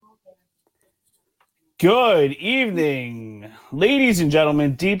Good evening, ladies and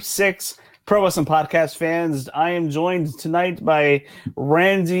gentlemen, Deep Six Pro Wrestling Podcast fans. I am joined tonight by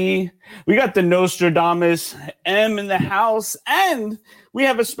Randy. We got the Nostradamus M in the house, and we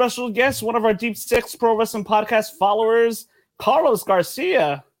have a special guest, one of our Deep Six Pro Wrestling Podcast followers, Carlos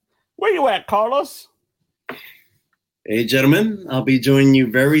Garcia. Where you at, Carlos? Hey, gentlemen. I'll be joining you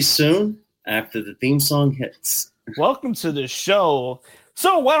very soon after the theme song hits. Welcome to the show.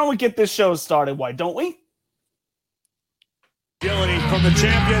 So why don't we get this show started? Why don't we? Agility from the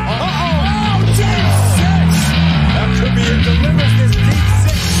champion. Oh, deep six! That could be it. Delivers this deep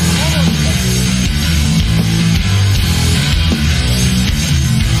six.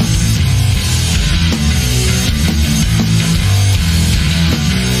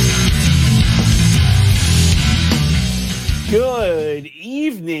 Good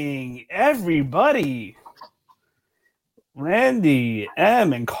evening, everybody. Randy,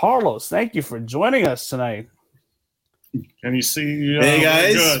 M, and Carlos, thank you for joining us tonight. Can you see? Hey,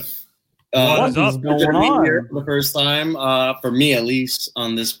 guys. Good. What is going on? Here for the first time, for me at least,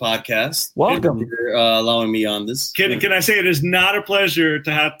 on this podcast. Welcome. Thank you for allowing me on this. Can I say it is not a pleasure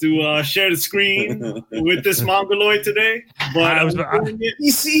to have to share the screen with this Mongoloid today? But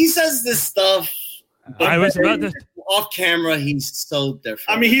he says this stuff. I was about to. Off camera, he's so different.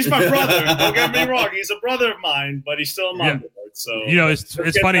 I mean, he's my brother. Don't get me wrong. He's a brother of mine, but he's still a Mongoloid. So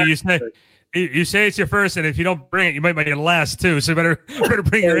it's funny. You say it's your first, and if you don't bring it, you might make it last too. So you better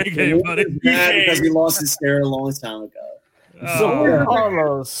bring your A game, buddy. Because he lost his scare a long time ago. So,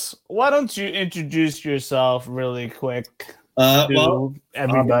 Carlos, why don't you introduce yourself really quick to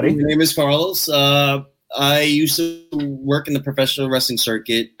everybody? My name is Carlos. I used to work in the professional wrestling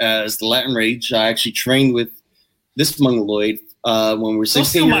circuit as the Latin Rage. I actually trained with this Mongoloid when we were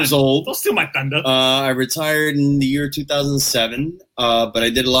 16 years old. Don't steal my thunder. I retired in the year 2007, but I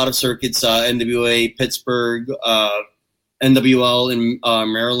did a lot of circuits, NWA, Pittsburgh, NWL in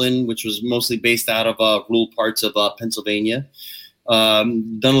Maryland, which was mostly based out of rural parts of Pennsylvania.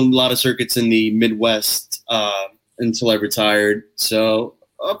 Done a lot of circuits in the Midwest until I retired. So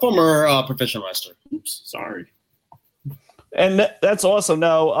a former professional wrestler. Oops, sorry. And that's awesome.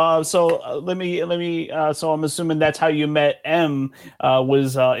 Now, so let me. So I'm assuming that's how you met M.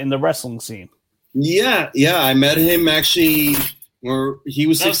 Was in the wrestling scene. Yeah. I met him actually. Where he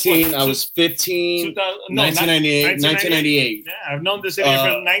was 16, I was 15. 1998. Yeah, I've known this idiot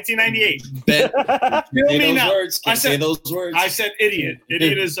from 1998. Feel me now. Say those words. I said idiot.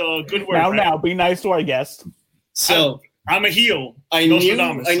 Idiot is a good word. Now, be nice to our guest. So I'm a heel. I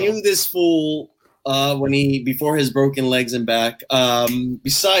knew this fool. Before his broken legs and back.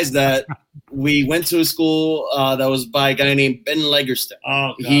 Besides that, we went to a school that was by a guy named Ben Legerston.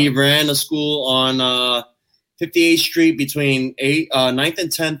 Oh, he ran a school on 58th Street between 9th and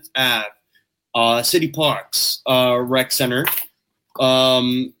 10th Ave, City Parks Rec Center.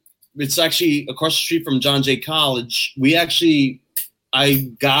 It's actually across the street from John Jay College.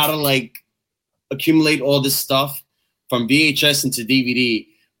 I gotta accumulate all this stuff from VHS into DVD.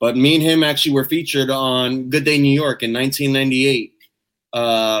 But me and him actually were featured on Good Day New York in 1998.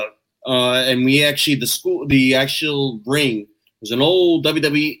 And we actually, the actual ring was an old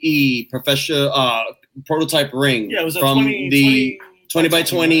WWE professional prototype ring. Yeah, it was from 20 by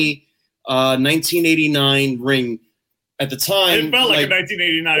 20 1989 ring. At the time, it felt like a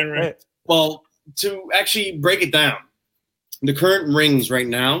 1989 ring. Well, to actually break it down, the current rings right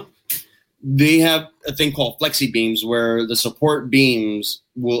now, they have a thing called flexi beams where the support beams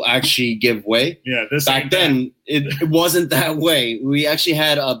will actually give way. Yeah, back then it wasn't that way. We actually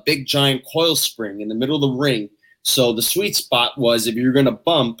had a big giant coil spring in the middle of the ring. So the sweet spot was if you're going to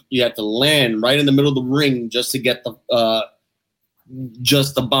bump, you have to land right in the middle of the ring just to get the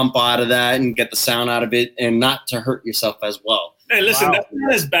bump out of that and get the sound out of it and not to hurt yourself as well. Hey, listen, That's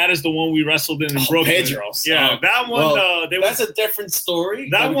not as bad as the one we wrestled in Brooklyn. Pedro's. Yeah, that one. That's a different story.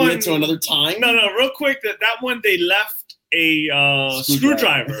 That one to another time. No, real quick. That one they left a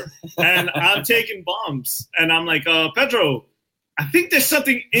screwdriver, and I'm taking bumps, and I'm like, Pedro, I think there's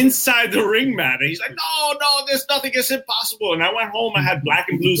something inside the ring mat, and he's like, no, there's nothing. It's impossible. And I went home. I had black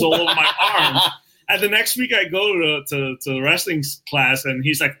and blues all over my arms. And the next week I go to wrestling class, and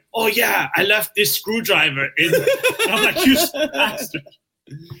he's like, oh, yeah, I left this screwdriver in. And I'm like, you bastard.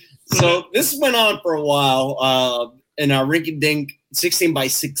 So this went on for a while in our rinky-dink 16 by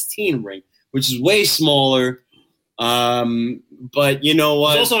 16 ring, which is way smaller. But you know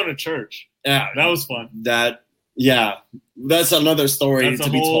what? It's also in a church. Yeah. That was fun. That's another story to be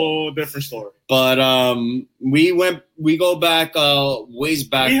told. That's a whole different story. But we go back ways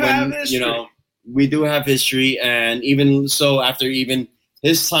back when, we do have history. And even so, after even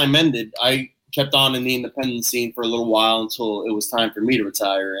his time ended, I kept on in the independent scene for a little while until it was time for me to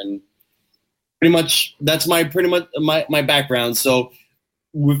retire. And pretty much that's my background. So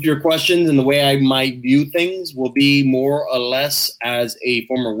with your questions and the way I might view things will be more or less as a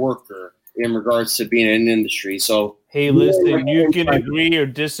former worker in regards to being in the industry. So hey, listen, you can agree or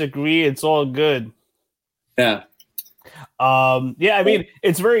disagree. It's all good. Yeah. Yeah, I mean,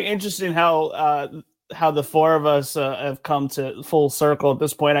 it's very interesting how the four of us have come to full circle at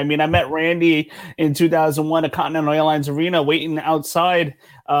this point. I mean, I met Randy in 2001 at Continental Airlines Arena waiting outside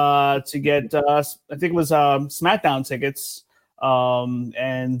to get, I think it was SmackDown tickets.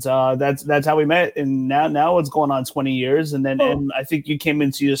 And that's how we met. And now it's going on 20 years. And then and I think you came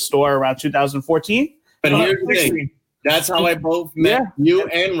into your store around 2014. But here's the thing. That's how I both met you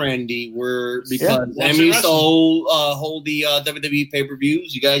and Randy were because Emmy used to hold the WWE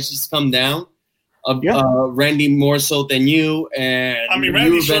pay-per-views. You guys used to come down. Randy more so than you, and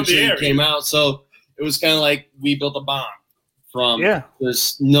Randy you eventually came out. So it was kind of like we built a bond from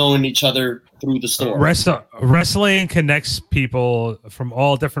just knowing each other through the store. Wrestling connects people from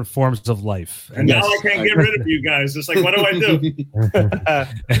all different forms of life. And now I can't get rid of you guys. It's like, what do I do?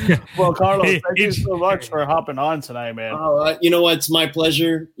 Well, Carlos, thank you so much for hopping on tonight, man. You know what? It's my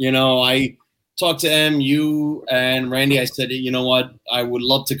pleasure. You know, I talked to you and Randy. I said, you know what? I would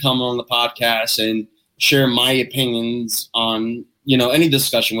love to come on the podcast and share my opinions on, you know, any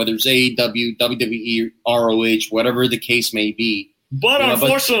discussion, whether it's AEW, WWE, ROH, whatever the case may be. But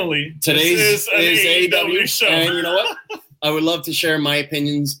unfortunately, today's is AEW show. And you know what? I would love to share my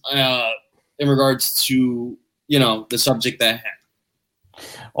opinions in regards to, you know, the subject at hand.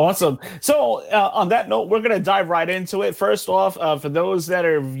 Awesome. So on that note, we're going to dive right into it. First off, for those that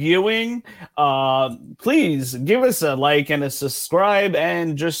are viewing, please give us a like and a subscribe.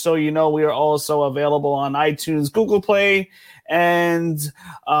 And just so you know, we are also available on iTunes, Google Play, and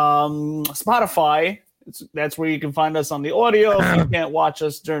Spotify. That's where you can find us on the audio if you can't watch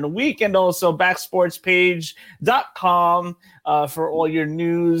us during the week, and also backsportspage.com for all your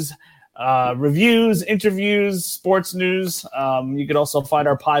news, reviews, interviews, sports news. You can also find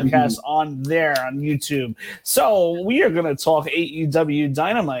our podcast on there on YouTube. So we are going to talk AEW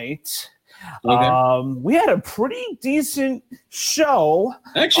Dynamite. Okay. We had a pretty decent show.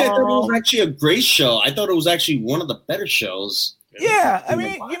 Actually, I thought it was actually a great show. I thought it was actually one of the better shows. Yeah, I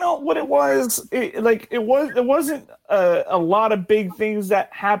mean, you know what it was? It wasn't a lot of big things that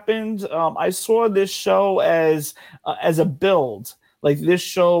happened. I saw this show as a build. Like, this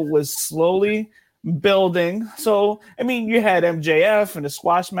show was slowly building. So, I mean, you had MJF and a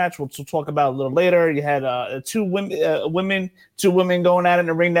squash match, which we'll talk about a little later. You had two women going at it in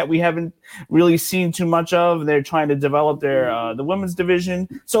the ring that we haven't really seen too much of. They're trying to develop their the women's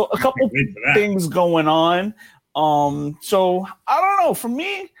division. So, a couple things going on. So I don't know. For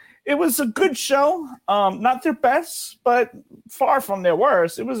me, it was a good show. Not their best, but far from their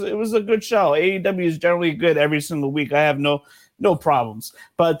worst. It was a good show. AEW is generally good every single week. I have no problems.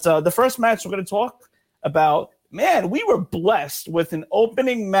 But the first match we're going to talk about, man, we were blessed with an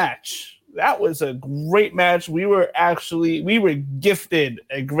opening match. That was a great match. We were gifted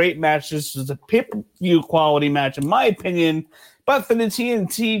a great match. This was a pay-per-view quality match, in my opinion. But for the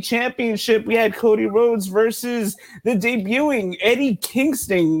TNT Championship, we had Cody Rhodes versus the debuting Eddie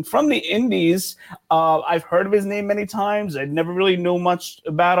Kingston from the Indies. I've heard of his name many times. I never really knew much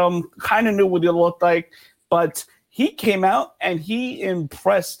about him. Kind of knew what he looked like. But he came out and he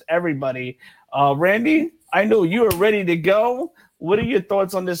impressed everybody. Randy, I know you are ready to go. What are your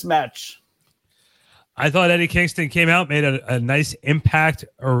thoughts on this match? I thought Eddie Kingston came out, made a nice impact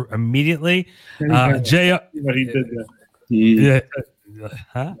immediately. What he did there. Yeah.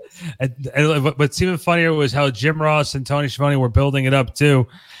 And what's even funnier was how Jim Ross and Tony Schiavone were building it up too.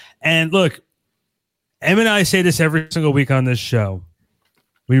 And look, Em and I say this every single week on this show.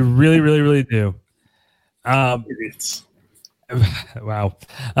 We really, really, really do. Wow.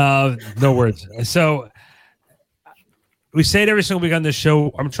 No words. So we say it every single week on this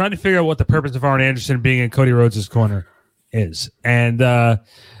show. I'm trying to figure out what the purpose of Arn Anderson being in Cody Rhodes' corner is. And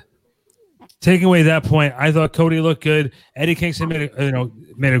taking away that point, I thought Cody looked good. Eddie Kingston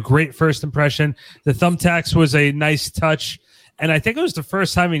made a great first impression. The thumbtacks was a nice touch, and I think it was the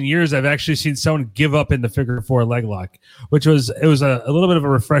first time in years I've actually seen someone give up in the figure four leg lock, which was a little bit of a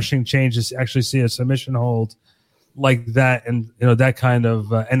refreshing change to actually see a submission hold like that, and that kind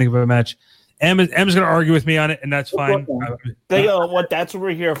of ending of a match. Em's going to argue with me on it, and that's fine. That's what we're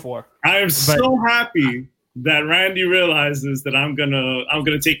here for. I am so happy that Randy realizes that I'm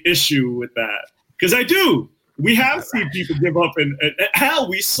gonna take issue with that, because I do. We have seen people give up, and hell,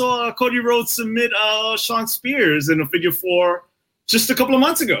 we saw Cody Rhodes submit Sean Spears in a figure four just a couple of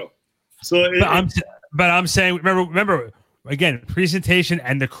months ago. So, but I'm saying, remember again, presentation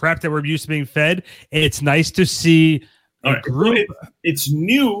and the crap that we're used to being fed. It's nice to see a group. It's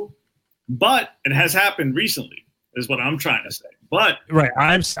new, but it has happened recently. Is what I'm trying to say. But right,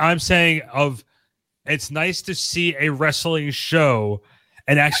 I'm saying it's nice to see a wrestling show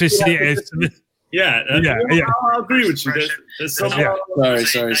and actually see it. Yeah. I'll agree with you. Sorry.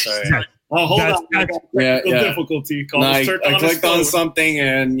 Oh, hold on. Difficulty. No, I clicked on something,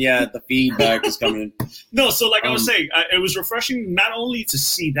 and the feedback is coming. No, so like I was saying, it was refreshing not only to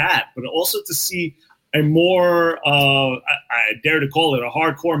see that, but also to see a more, I dare to call it a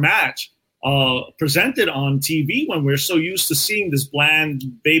hardcore match presented on TV when we're so used to seeing this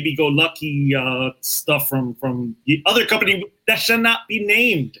bland, baby-go-lucky stuff from the other company that shall not be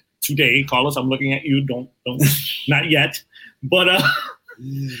named today. Carlos, I'm looking at you. Don't, not yet. But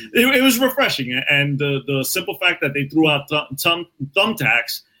it was refreshing, and the simple fact that they threw out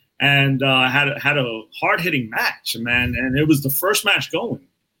thumbtacks and had a hard-hitting match, man, and it was the first match going.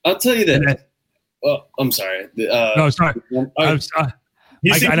 I'll tell you that. I'm sorry. No, sorry.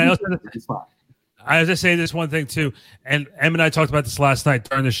 I was just saying this one thing too, and Em and I talked about this last night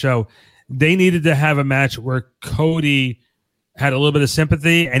during the show. They needed to have a match where Cody had a little bit of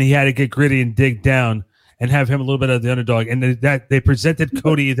sympathy, and he had to get gritty and dig down and have him a little bit of the underdog. And that they presented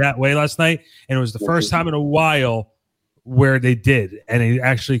Cody that way last night, and it was the first time in a while where they did, and it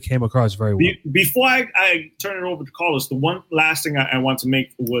actually came across very well. Before I turn it over to Carlos, the one last thing I want to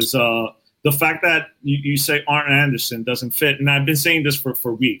make was the fact that you say Arn Anderson doesn't fit, and I've been saying this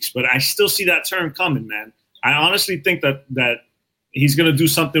for weeks, but I still see that term coming, man. I honestly think that he's going to do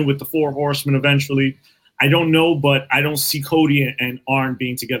something with the Four Horsemen eventually. I don't know, but I don't see Cody and Arn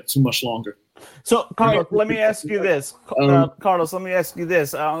being together too much longer. So, Carlos, let me ask you this. I'm going to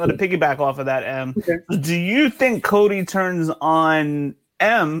piggyback off of that, M. Okay. Do you think Cody turns on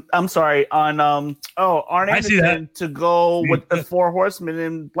Arn Anderson to go with the Four Horsemen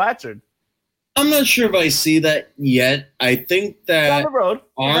and Blatchard? I'm not sure if I see that yet. I think that down the road,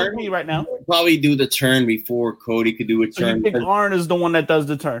 Arn me right now probably do the turn before Cody could do a turn. You think Arn is the one that does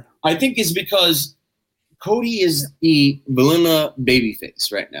the turn? I think it's because Cody is the vanilla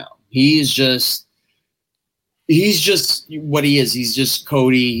babyface right now. He's just what he is. He's just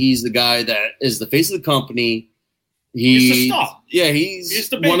Cody. He's the guy that is the face of the company. He's the star. Yeah,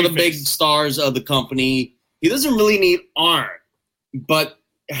 he's one of the big stars of the company. He doesn't really need Arn, but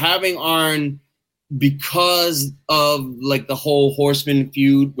having Arn, because of like the whole Horseman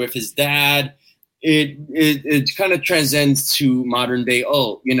feud with his dad, it kind of transcends to modern day.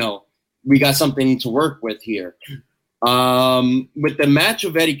 Oh, we got something to work with here. With the match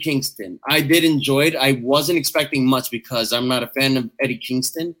of Eddie Kingston, I did enjoy it. I wasn't expecting much because I'm not a fan of Eddie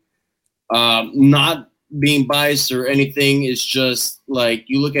Kingston. Not being biased or anything, it's just like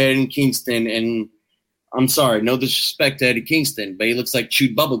you look at Eddie Kingston, and I'm sorry, no disrespect to Eddie Kingston, but he looks like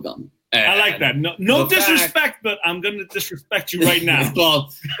chewed bubblegum. I like that. No disrespect, but I'm going to disrespect you right now.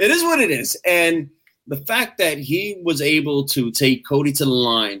 Well, it is what it is. And the fact that he was able to take Cody to the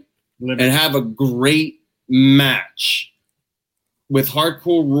line and have a great match with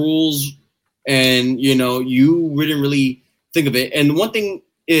hardcore rules, and you didn't really think of it. And one thing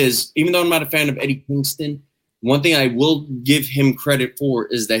is, even though I'm not a fan of Eddie Kingston, one thing I will give him credit for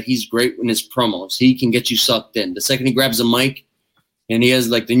is that he's great in his promos. He can get you sucked in. The second he grabs a mic and he has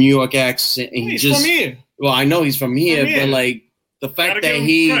like the New York accent, and he's from here. Well, I know he's from here, but like the fact that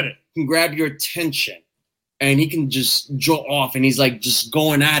he can grab your attention and he can just draw off, and he's like just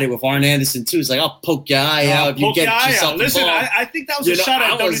going at it with Arn Anderson too. He's like, I'll poke your eye out if you get yourself involved. Listen, I think that was a shot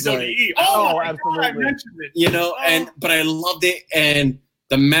at WWE. Absolutely. I mentioned it. But I loved it, and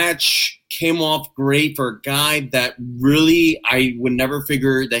the match came off great for a guy that really I would never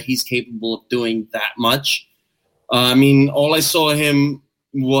figure that he's capable of doing that much. I mean, all I saw him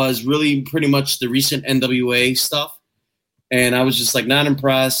was really pretty much the recent NWA stuff. And I was just like not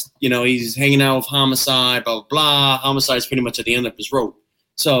impressed. He's hanging out with Homicide, blah, blah, blah. Homicide's pretty much at the end of his rope.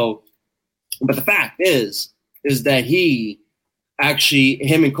 So, but the fact is that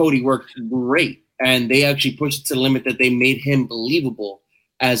him and Cody worked great. And they actually pushed it to the limit that they made him believable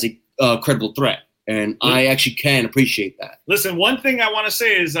as a credible threat. And I actually can appreciate that. Listen, one thing I want to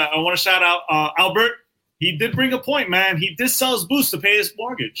say is I want to shout out Albert. He did bring a point, man. He did sell his boots to pay his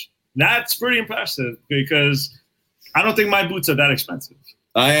mortgage. That's pretty impressive because I don't think my boots are that expensive.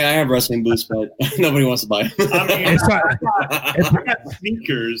 I have wrestling boots, but nobody wants to buy them. I mean, I got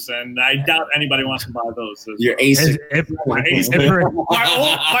sneakers, and I doubt anybody wants to buy those. Your Ace.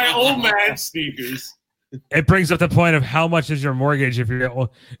 My old man sneakers. It brings up the point of how much is your mortgage if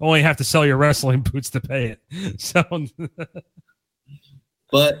you only have to sell your wrestling boots to pay it. So,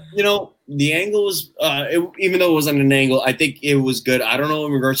 But, the angle was, even though it wasn't an angle, I think it was good. I don't know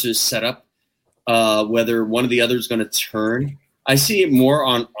in regards to the setup, whether one or the other is going to turn. I see it more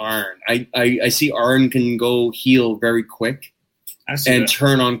on Arn. I see Arn can go heel very quick and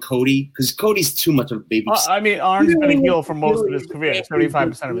turn on Cody because Cody's too much of a baby. Arn's been a heel for most of his career,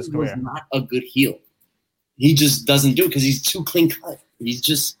 35% of his career. He's not a good heel. He just doesn't do it because he's too clean cut. He's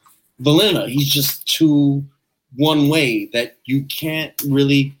just vanilla. He's just too one way that you can't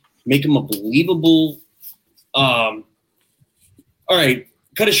really make him a believable. All right,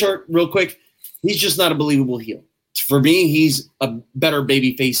 cut it short real quick. He's just not a believable heel. For me, he's a better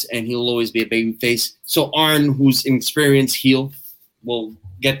babyface, and he'll always be a babyface. So Arn, who's an experienced heel, will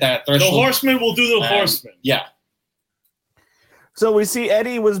get that threshold. The Horseman will do the Horseman. Yeah. So we see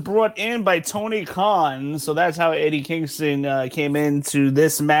Eddie was brought in by Tony Khan. So that's how Eddie Kingston came into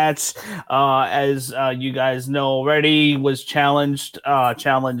this match. As you guys know already, was challenged Cody.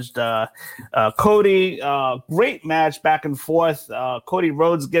 Great match back and forth. Cody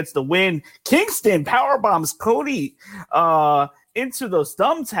Rhodes gets the win. Kingston powerbombs Cody into those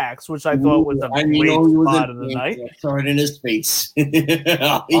thumbtacks, which I thought was a great spot of the night. Throw it in his face.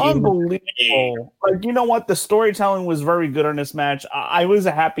 Unbelievable. Like, you know what? The storytelling was very good on this match. I was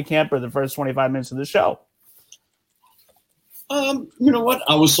a happy camper the first 25 minutes of the show. You know what?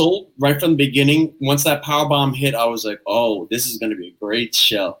 I was sold right from the beginning. Once that powerbomb hit, I was like, oh, this is going to be a great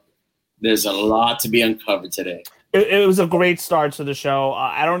show. There's a lot to be uncovered today. It was a great start to the show.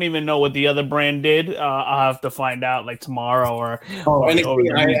 I don't even know what the other brand did. I'll have to find out like tomorrow or over the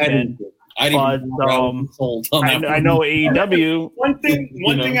weekend. I know AEW. One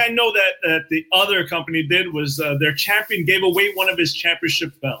thing I know that the other company did was their champion gave away one of his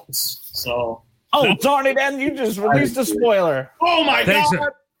championship belts. So, darn it! And you just released a spoiler. Oh my God!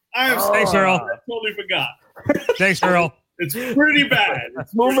 Thanks, Earl. I totally forgot. Thanks, Earl. It's pretty bad.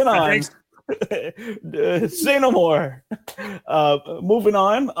 Moving on. Say no more. Moving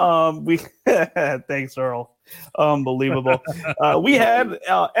on. Thanks, Earl. Unbelievable. We had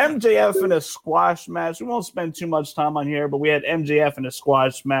MJF in a squash match. We won't spend too much time on here, but we had MJF in a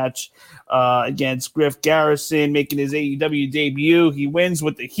squash match against Griff Garrison, making his AEW debut. He wins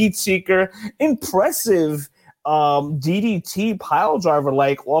with the Heat Seeker. Impressive DDT pile driver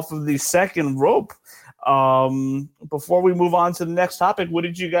like off of the second rope. Before we move on to the next topic, what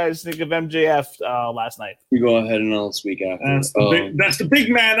did you guys think of MJF last night? You go ahead and I'll speak after. That's the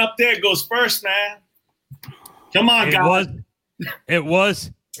big man up there goes first, man. Come on, guys. It was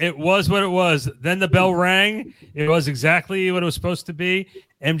what it was. Then the bell rang. It was exactly what it was supposed to be.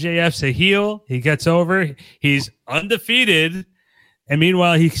 MJF's a heel. He gets over. He's undefeated. And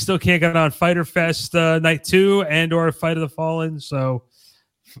meanwhile, he still can't get on Fyter Fest night 2 and or Fight of the Fallen. So,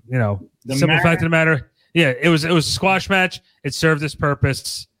 the simple fact of the matter. Yeah, it was a squash match. It served its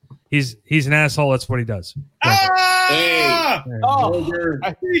purpose. He's an asshole. That's what he does.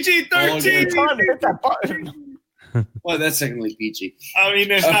 PG-13. Time to hit that button. Well, that's technically PG. I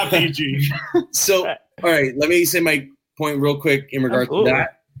mean, it's not PG. So, all right, let me say my point real quick in regards to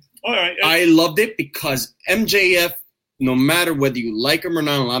that. All right. I loved it because MJF, no matter whether you like him or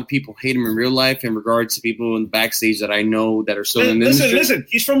not, a lot of people hate him in real life in regards to people in the backstage that I know that are still in the industry. Listen,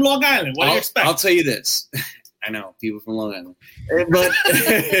 he's from Long Island. What do you expect? I'll tell you this. I know, people from Long Island.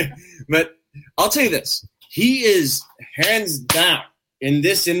 But I'll tell you this. He is hands down in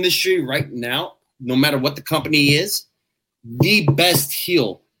this industry right now, no matter what the company is, the best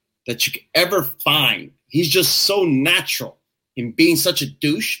heel that you could ever find. He's just so natural in being such a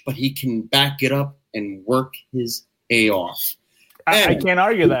douche, but he can back it up and work his off. I can't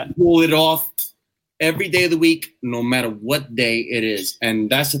argue that. Pull it off every day of the week, no matter what day it is. And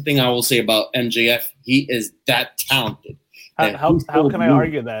that's the thing I will say about MJF. He is that talented. How can I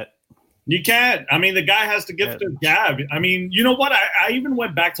argue that? You can't. I mean, the guy has the gift of gab. I mean, you know what? I even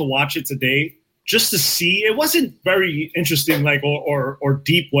went back to watch it today just to see. It wasn't very interesting, like or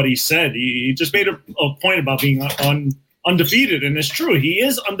deep what he said. He just made a point about being undefeated, and it's true. He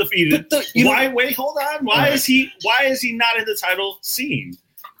is undefeated. Wait, hold on. Why is he not in the title scene?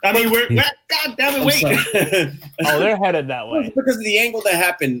 I mean, God damn it, wait. They're headed that way. It's because of the angle that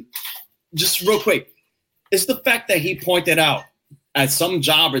happened. Just real quick, it's the fact that he pointed out at some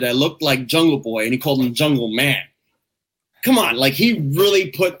jobber that looked like Jungle Boy, and he called him Jungle Man. Come on, like he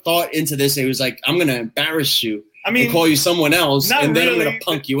really put thought into this. And he was like, "I'm going to embarrass you. And call you someone else, and then I'm going to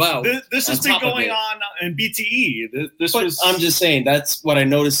punk you out." This has been going on in BTE. I'm just saying that's what I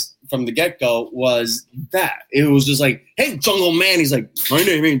noticed from the get-go was that. It was just like, "Hey, Jungle Man." He's like, "My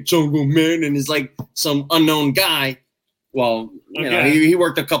name ain't Jungle Man," and it's like some unknown guy. Well, you know, he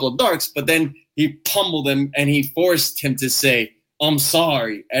worked a couple of darks, but then he pummeled him, and he forced him to say, I'm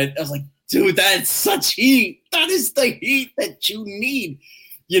sorry. And I was like, dude, that's such heat. That is the heat that you need.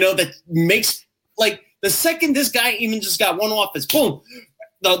 That makes, like, the second this guy even just got one offense, boom,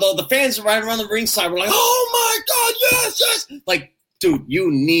 the fans right around the ringside were like, oh my God, yes. Like, dude,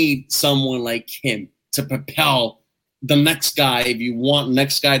 you need someone like him to propel the next guy. If you want the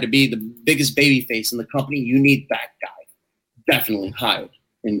next guy to be the biggest babyface in the company, you need that guy definitely hired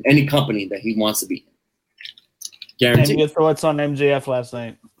in any company that he wants to be in. Guaranteed. And your thoughts on MJF last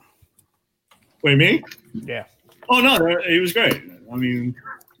night? Wait, me? Yeah. Oh no, he was great. I mean,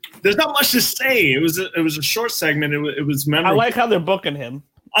 there's not much to say. It was a short segment. It was memorable. I like how they're booking him.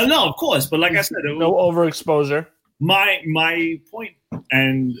 I know, of course, but like I said, No overexposure. My point,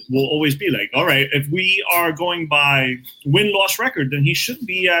 and will always be like, all right, if we are going by win-loss record, then he should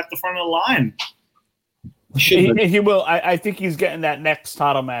be at the front of the line. He will. I think he's getting that next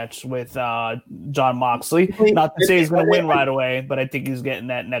title match with John Moxley. Not to say he's going to win right away, but I think he's getting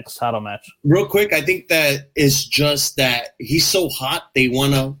that next title match. Real quick, I think that it's just that he's so hot, they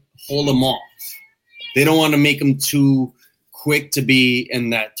want to hold him off. They don't want to make him too quick to be in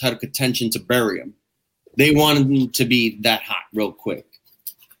that title contention to bury him. They want him to be that hot real quick.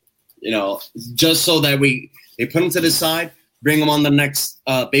 Just so that they put him to the side, bring him on the next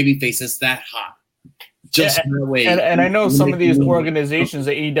babyface that's that hot. Just that way. And I know some of these organizations,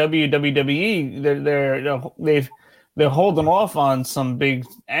 the AEW, WWE, they're holding off on some big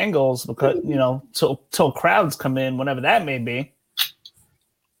angles because till crowds come in, whenever that may be.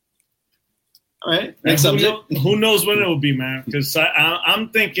 All right, next subject. Who knows when it will be, man? Because I'm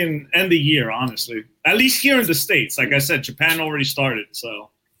thinking end of year, honestly. At least here in the States, like I said, Japan already started, so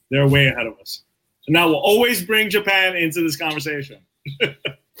they're way ahead of us. So now we'll always bring Japan into this conversation.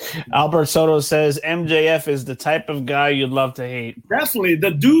 Albert Soto says MJF is the type of guy you'd love to hate. Definitely.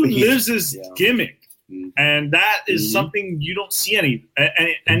 The dude lives his gimmick. And that is something you don't see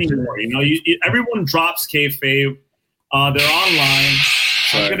anymore. Everyone drops kayfabe. They're online.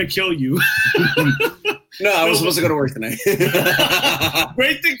 Sorry. I'm going to kill you. No, I was supposed to go to work tonight.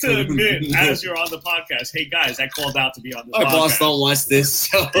 Great thing to admit as you're on the podcast. Hey, guys, I called out to be on this podcast. My boss don't watch this.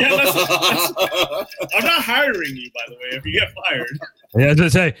 So. Yeah, I'm not hiring you, by the way, if you get fired. Yeah, I was going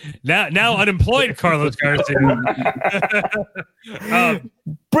to say, now unemployed Carlos Garcia.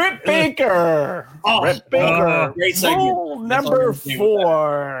 Britt Baker. Britt Baker. Great segment. Rule number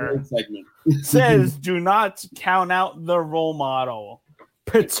 4 Great segment. says do not count out the role model,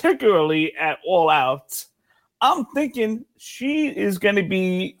 particularly at All Out. I'm thinking she is going to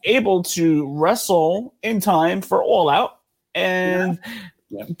be able to wrestle in time for All Out and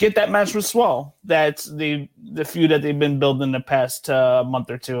get that match with Swell. That's the feud that they've been building the past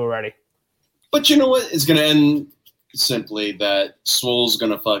month or two already. But you know what? It's going to end simply that Swole's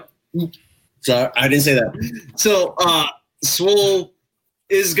going to fuck. Sorry, I didn't say that. So Swole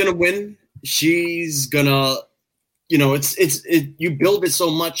is going to win. She's going to, you build it so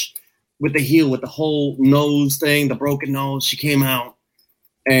much with the heel, with the whole nose thing, the broken nose. She came out,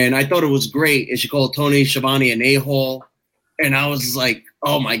 and I thought it was great. And she called Tony Schiavone an a-hole. And I was like,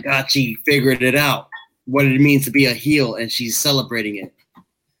 oh, my God, she figured it out, what it means to be a heel, and she's celebrating it.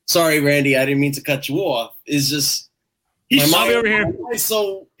 Sorry, Randy, I didn't mean to cut you off. It's just he's over here. He's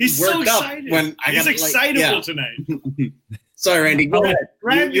so excited. When he's excitable tonight. Sorry, Randy. Go ahead.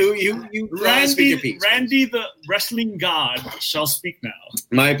 Randy, you Randy, the wrestling god, shall speak now.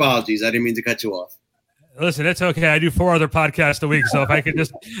 My apologies. I didn't mean to cut you off. Listen, it's okay. I do 4 other podcasts a week, so if I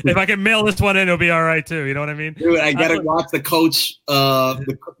can mail this one in, it'll be all right too. You know what I mean? Dude, I gotta watch the coach.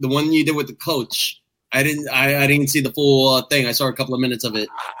 The one you did with the coach. I didn't see the full thing. I saw a couple of minutes of it.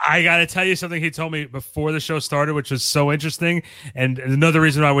 I got to tell you something he told me before the show started, which was so interesting, and another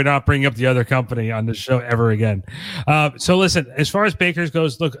reason why we're not bringing up the other company on the show ever again. So listen, as far as Baker's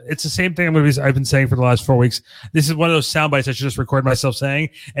goes, look, it's the same thing I've been saying for the last 4 weeks. This is one of those sound bites I should just record myself saying,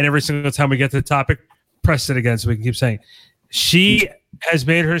 and every single time we get to the topic, press it again so we can keep saying. She has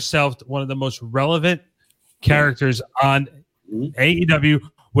made herself one of the most relevant characters on AEW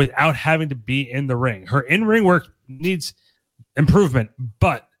without having to be in the ring. Her in-ring work needs improvement,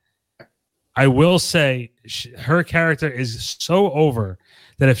 but I will say her character is so over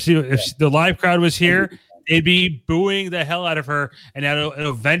that if the live crowd was here, they'd be booing the hell out of her, and it'll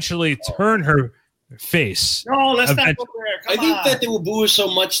eventually turn her face. No, let's not go there. I think that they will boo her so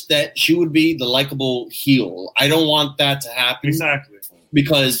much that she would be the likable heel. I don't want that to happen. Exactly.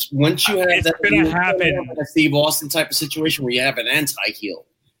 Because once you have a Steve Austin type of situation where you have an anti-heel,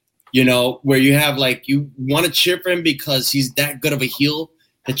 where you have you want to cheer for him because he's that good of a heel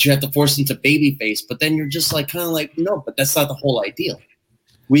that you have to force him to babyface, but then you're just no, but that's not the whole idea.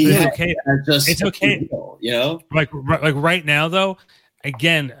 It's okay. It's okay. You know, like right now though.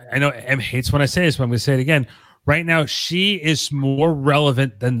 Again, I know Em hates when I say this, but I'm going to say it again. Right now, she is more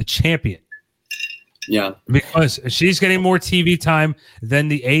relevant than the champion. Yeah, because she's getting more TV time than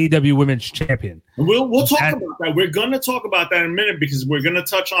the AEW Women's Champion. We'll talk about that. We're going to talk about that in a minute because we're going to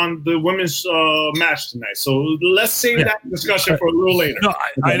touch on the women's match tonight. So let's save that discussion for a little later. No,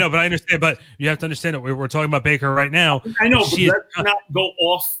 I know, but I understand. But you have to understand that we're talking about Baker right now. I know, but let's not go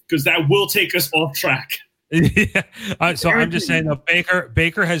off because that will take us off track. Yeah. So I'm just saying that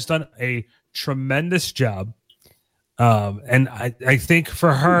Baker has done a tremendous job. And I think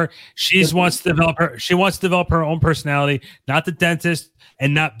for her, she wants to develop her own personality, not the dentist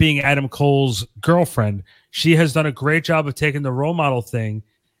and not being Adam Cole's girlfriend. She has done a great job of taking the role model thing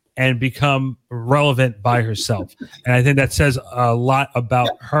and become relevant by herself. And I think that says a lot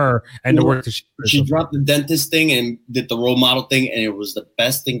about her and the work that she dropped the dentist thing and did the role model thing. And it was the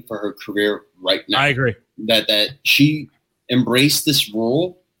best thing for her career right now. I agree that she embraced this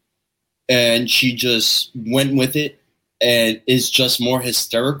role and she just went with it. And is just more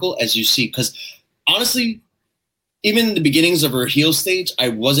hysterical as you see. Because honestly, even in the beginnings of her heel stage, I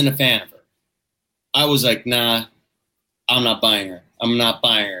wasn't a fan of her. I was like, nah, I'm not buying her. I'm not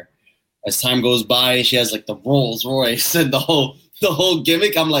buying her. As time goes by, she has like the Rolls Royce and the whole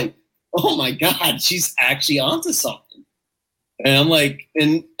gimmick. I'm like, oh my God, she's actually onto something. And I'm like,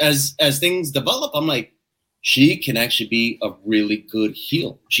 and as things develop, I'm like, she can actually be a really good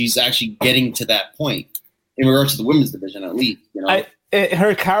heel. She's actually getting to that point. In regards to the women's division, at least, you know,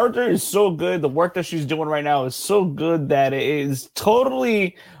 her character is so good. The work that she's doing right now is so good that it is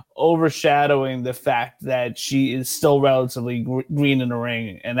totally overshadowing the fact that she is still relatively green in the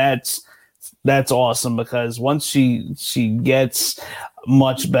ring, and that's awesome because once she gets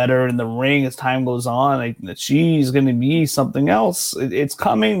much better in the ring as time goes on, she's going to be something else. It's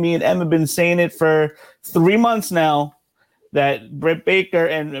coming. Me and Em have been saying it for 3 months now. That Britt Baker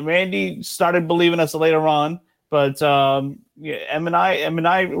and Randy started believing us later on, but Em and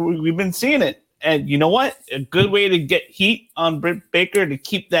I, we've been seeing it. And you know what? A good way to get heat on Britt Baker to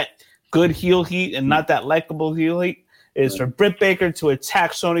keep that good heel heat and not that likable heel heat is for Britt Baker to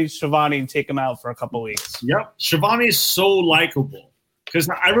attack Tony Schiavone and take him out for a couple weeks. Yep, Schiavone is so likable because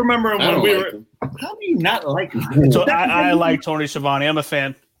I remember when we were. How do you not like him? So I like Tony Schiavone. I'm a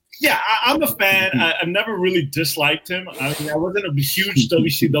fan. Yeah, I'm a fan. I've never really disliked him. I mean, I wasn't a huge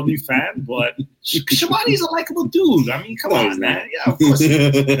WCW fan, but Schiavone's a likable dude. I mean, come on, man. Yeah, of course.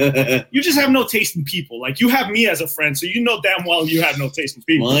 You just have no taste in people. Like, you have me as a friend, so you know damn well you have no taste in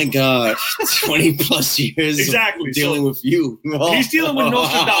people. My gosh, 20 plus years exactly dealing with you. He's dealing with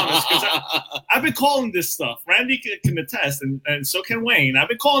Nostradamus because I've been calling this stuff. Randy can attest, and so can Wayne. I've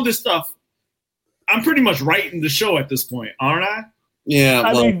been calling this stuff. I'm pretty much writing the show at this point, aren't I? Yeah,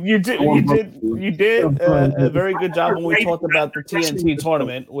 I mean, you did a very good job when we talked about the TNT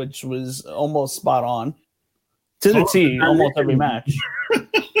tournament, which was almost spot on to the T, almost every match.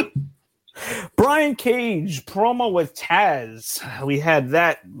 Brian Cage promo with Taz. We had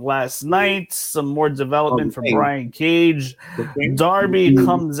that last night. Some more development for Brian Cage. Darby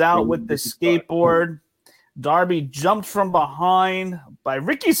comes out with the skateboard. Darby jumped from behind by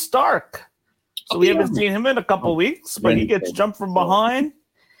Ricky Stark. So we haven't seen him in a couple weeks, but he gets jumped from behind.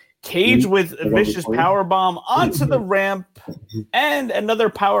 Cage with a vicious powerbomb onto the ramp and another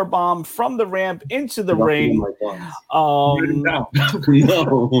powerbomb from the ramp into the ring. No.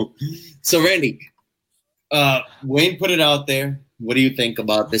 So, Randy, Wayne put it out there. What do you think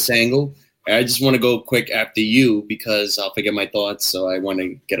about this angle? I just want to go quick after you because I'll forget my thoughts, so I want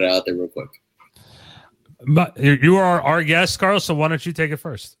to get it out there real quick. But you are our guest, Carl, so why don't you take it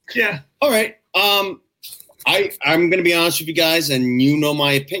first? Yeah. All right. I'm going to be honest with you guys, and you know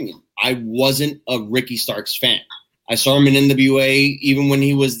my opinion. I wasn't a Ricky Starks fan. I saw him in NWA, even when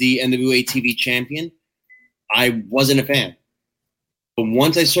he was the NWA TV champion. I wasn't a fan. But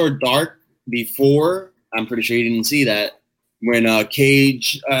once I saw Dark before, I'm pretty sure you didn't see that, when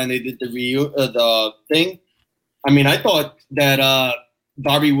Cage and they did the thing. I mean, I thought that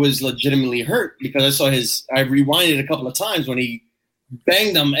Darby was legitimately hurt because I saw I rewinded a couple of times when he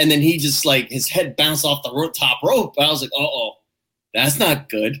banged him, and then he just his head bounced off the top rope. I was like, that's not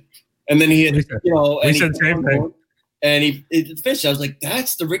good. And then he had, and he finished. I was like,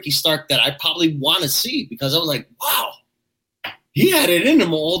 that's the Ricky Stark that I probably want to see because I was like, wow, he had it in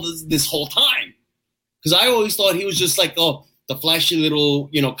him all this whole time. Because I always thought he was just the flashy little,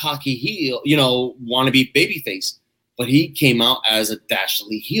 cocky heel, wannabe babyface. But he came out as a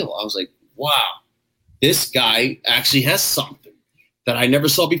dastardly heel. I was like, wow, this guy actually has something that I never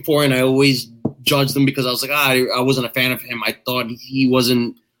saw before, and I always judged him because I was like, I wasn't a fan of him. I thought he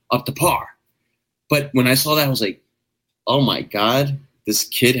wasn't up to par. But when I saw that, I was like, oh my God, this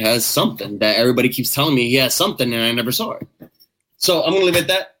kid has something that everybody keeps telling me he has something, and I never saw it. So I'm going to leave it at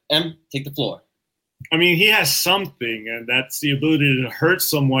that. Em, take the floor. I mean, he has something, and that's the ability to hurt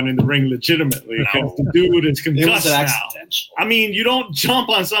someone in the ring legitimately. No. The dude is concussed now. Accidental. I mean, you don't jump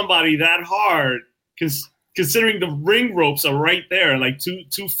on somebody that hard, considering the ring ropes are right there, like two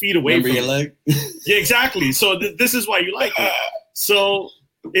feet away Remember from your leg? Yeah, exactly. So this is why you like it. So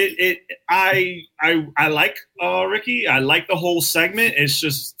I like Ricky. I like the whole segment. It's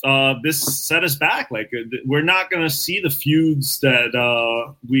just this set us back. Like we're not gonna see the feuds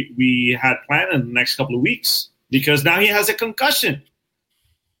that we had planned in the next couple of weeks because now he has a concussion.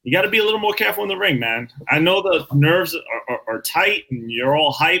 You got to be a little more careful in the ring, man. I know the nerves are tight and you're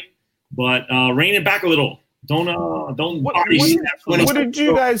all hype, but rein it back a little. Don't. What did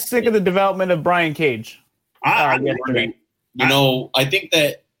you guys think of the development of Brian Cage? You know, I think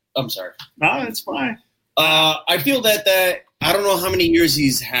that I'm sorry. No, it's fine. I feel that I don't know how many years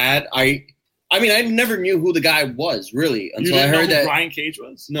he's had. I mean, I never knew who the guy was really until I heard that Brian Cage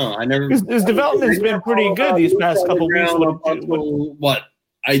was. No, I never. His development's been pretty good these past couple weeks. What?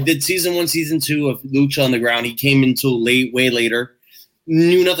 I did season 1, season 2 of Lucha Underground. He came into way later.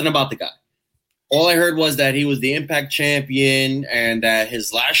 Knew nothing about the guy. All I heard was that he was the Impact champion and that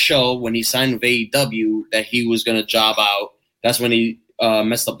his last show when he signed with AEW that he was going to job out. That's when he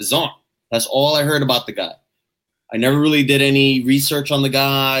messed up his arm. That's all I heard about the guy. I never really did any research on the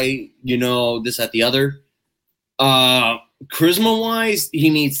guy, you know, this, that, the other. Charisma-wise, he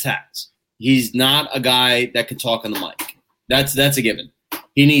needs Taz. He's not a guy that can talk on the mic. That's a given.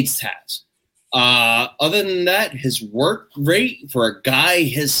 He needs Taz. Other than that, his work rate for a guy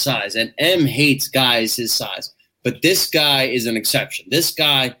his size, and M hates guys his size, but this guy is an exception. This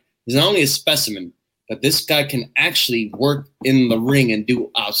guy is not only a specimen, but this guy can actually work in the ring and do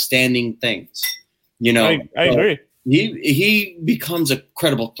outstanding things. You know, I agree. He becomes a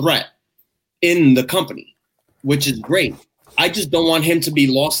credible threat in the company, which is great. I just don't want him to be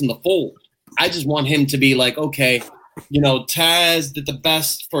lost in the fold. I just want him to be like, okay, you know, Taz did the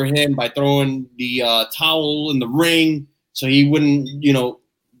best for him by throwing the towel in the ring so he wouldn't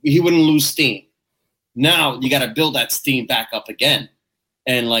lose steam. Now you got to build that steam back up again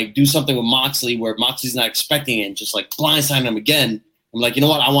and like do something with Moxley where Moxley's not expecting it and just like blindside him again. I'm like, you know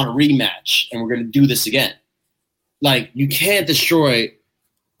what? I want a rematch and we're going to do this again. Like you can't destroy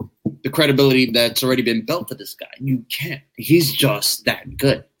the credibility that's already been built for this guy. You can't. He's just that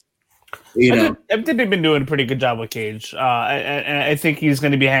good. You know, I think they've been doing a pretty good job with Cage. I think he's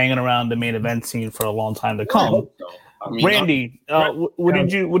going to be hanging around the main event scene for a long time to come. I mean, Randy, what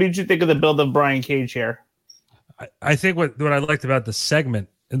did you think of the build of Brian Cage here? I think what I liked about the segment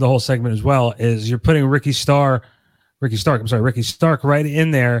and the whole segment as well is you're putting Ricky Stark right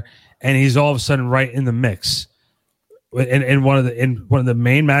in there, and he's all of a sudden right in the mix. In one of the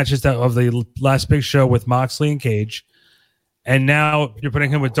main matches of the last big show with Moxley and Cage. And now you're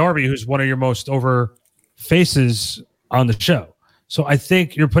putting him with Darby, who's one of your most over faces on the show. So I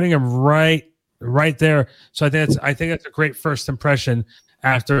think you're putting him right there. So I think that's a great first impression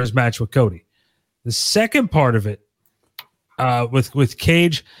after his match with Cody. The second part of it, with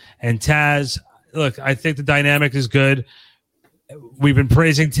Cage and Taz, look, I think the dynamic is good. We've been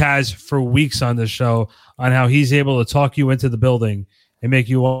praising Taz for weeks on this show on how he's able to talk you into the building and make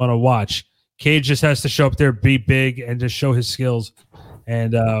you want to watch. Cage just has to show up there, be big, and just show his skills,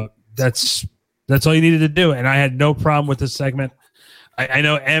 and that's all you needed to do. And I had no problem with this segment. I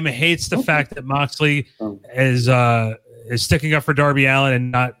know M hates the fact that Moxley is sticking up for Darby Allin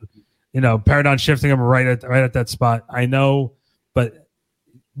and not, paradigm shifting him right at that spot. I know, but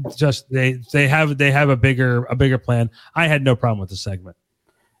just they have a bigger plan. I had no problem with the segment.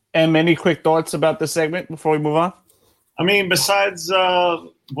 M, any quick thoughts about the segment before we move on? I mean, besides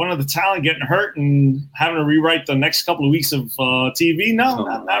one of the talent getting hurt and having to rewrite the next couple of weeks of TV, no,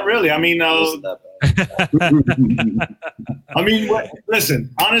 not really. I mean,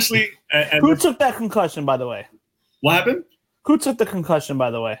 listen, honestly. Who took that concussion, by the way? What happened? Who took the concussion,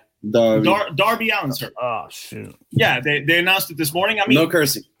 by the way? Darby Allin's hurt. Oh, shoot. Yeah, they announced it this morning. I mean, no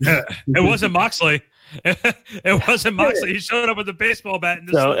cursing. It wasn't Moxley. It wasn't Moxley. He showed up with a baseball bat.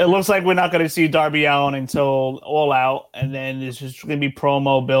 So it looks like we're not going to see Darby Allin until All Out, and then it's just going to be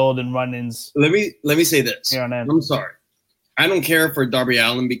promo build and run-ins. Let me say this. Yeah, I'm sorry. I don't care for Darby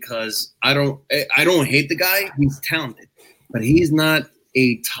Allin because I don't hate the guy. He's talented, but he's not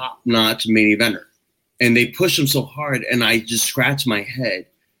a top-notch main eventer. And they push him so hard, and I just scratch my head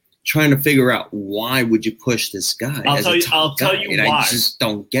trying to figure out why would you push this guy? I'll tell you why. I just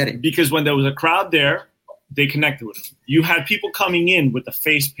don't get it. Because when there was a crowd there, they connected with him. You had people coming in with the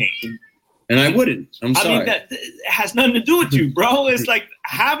face paint. And I wouldn't. I'm sorry. I mean, that has nothing to do with you, bro. It's like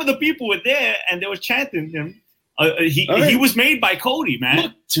half of the people were there and they were chanting him. He was made by Cody,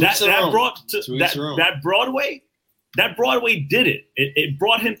 man. Look, that Broadway did it. It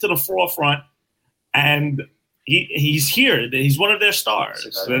brought him to the forefront, and he's here. He's one of their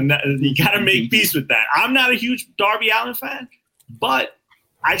stars, and you got to make peace with that. I'm not a huge Darby Allin fan, but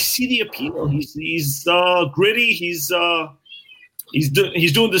I see the appeal. He's gritty. He's doing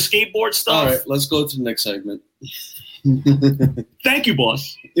the skateboard stuff. All right, let's go to the next segment. Thank you,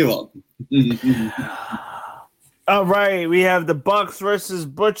 boss. You're welcome. All right, we have the Bucks versus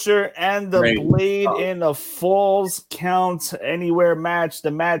Butcher and the Blade in a Falls Count Anywhere match.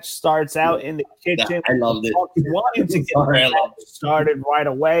 The match starts out in the kitchen. I loved it. Wanted to get the match started right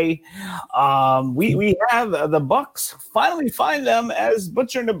away. We have the Bucks finally find them as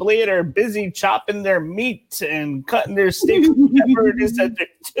Butcher and the Blade are busy chopping their meat and cutting their steaks, whatever it is that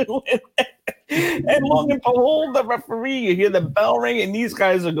they're doing. And lo and behold, the referee, you hear the bell ring, and these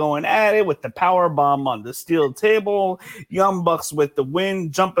guys are going at it with the power bomb on the steel table. Young Bucks with the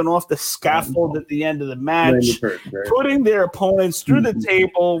win, jumping off the scaffold at the end of the match, putting their opponents through the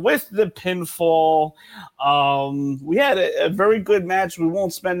table with the pinfall. We had a very good match. We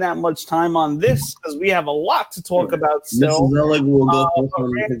won't spend that much time on this because we have a lot to talk about still.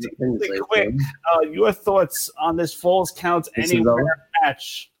 Randy, really quick, your thoughts on this Falls Count Anywhere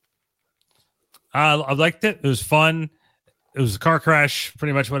match? I liked it. It was fun. It was a car crash,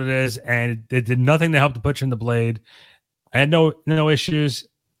 pretty much what it is, and it did nothing to help the Butcher and the Blade. I had no issues.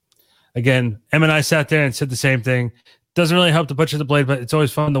 Again, Em and I sat there and said the same thing. Doesn't really help the Butcher and the Blade, but it's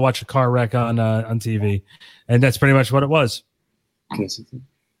always fun to watch a car wreck on TV, and that's pretty much what it was.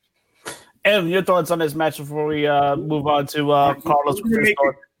 Em, your thoughts on this match before we move on to Carlos?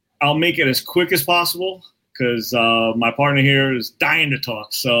 I'll make it as quick as possible, because my partner here is dying to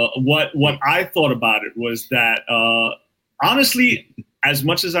talk. So what I thought about it was that, honestly, as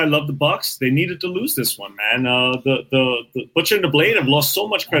much as I love the Bucks, they needed to lose this one, man. The Butcher and the Blade have lost so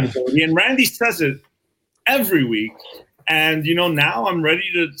much credibility, and Randy says it every week. And, now I'm ready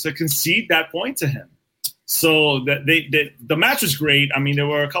to concede that point to him. So that the match was great. I mean, there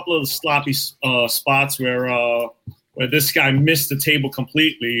were a couple of sloppy spots where this guy missed the table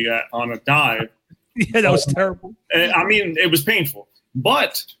completely on a dive. Yeah, that was terrible. I mean, it was painful,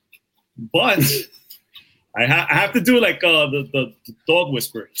 but I have to do like the dog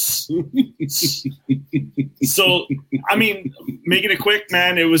whispers. So, I mean, making it quick,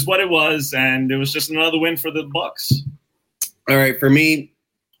 man, it was what it was, and it was just another win for the Bucks. All right, for me,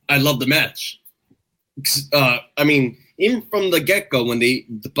 I love the match. I mean, even from the get-go, when the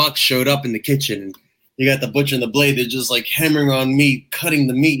Bucks showed up in the kitchen, you got the Butcher and the Blade, they're just like hammering on meat, cutting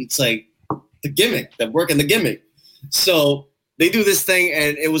the meat. It's like the gimmick, they're working the gimmick. So they do this thing,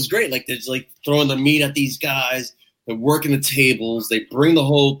 and it was great. Like, they're just like throwing the meat at these guys. They're working the tables. They bring the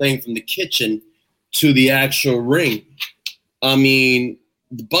whole thing from the kitchen to the actual ring. I mean,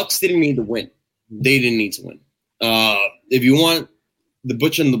 the Bucks didn't need to win. They didn't need to win. If you want the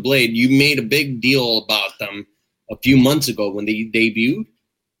Butcher and the Blade, you made a big deal about them a few months ago when they debuted.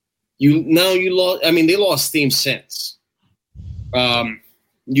 You lost. I mean, they lost steam since.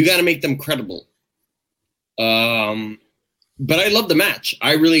 You got to make them credible. But I love the match.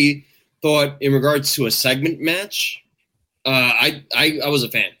 I really thought, in regards to a segment match, I was a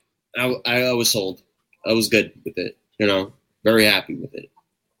fan. I was sold. I was good with it. Very happy with it.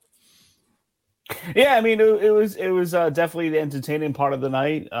 Yeah, I mean, it was definitely the entertaining part of the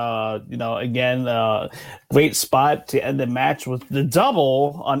night. Again, great spot to end the match with the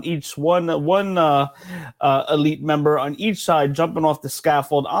double on each one elite member on each side jumping off the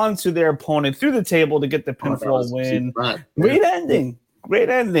scaffold onto their opponent through the table to get the pinfall win. Great ending. Great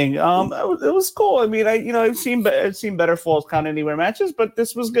ending. It was cool. I mean, I've seen better Falls Count Anywhere matches, but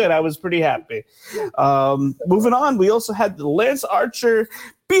this was good. I was pretty happy. Moving on, we also had Lance Archer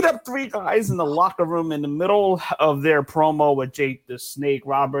beat up three guys in the locker room in the middle of their promo with Jake the Snake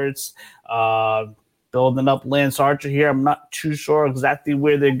Roberts. Building up Lance Archer here. I'm not too sure exactly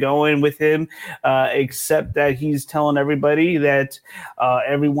where they're going with him, except that he's telling everybody that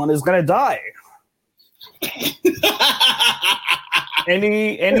everyone is going to die.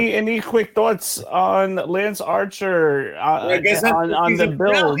 Any quick thoughts on Lance Archer I guess on the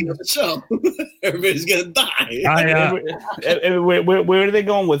build? Everybody's gonna die. Where are they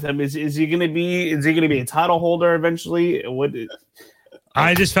going with him? Is he gonna be a title holder eventually?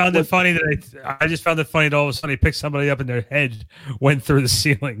 I just found it funny that all of a sudden he picked somebody up and their head went through the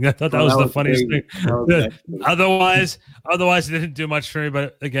ceiling. I thought that was the funniest thing. Otherwise, it didn't do much for me.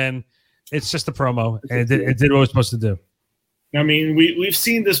 But again, It's just a promo, and it did what it was supposed to do. I mean, we've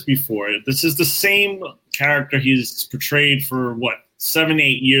seen this before. This is the same character he's portrayed for,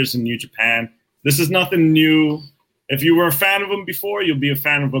 7-8 years in New Japan. This is nothing new. If you were a fan of him before, you'll be a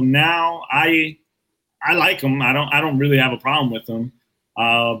fan of him now. I like him. I don't really have a problem with him.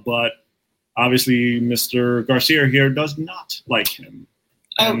 But obviously, Mr. Garcia here does not like him.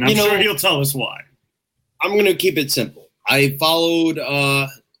 And I'm sure he'll tell us why. I'm going to keep it simple. I followed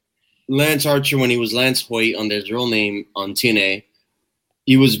Lance Archer when he was Lance Hoyt under his real name on TNA.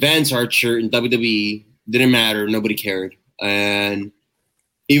 He was Vance Archer in WWE. Didn't matter. Nobody cared. And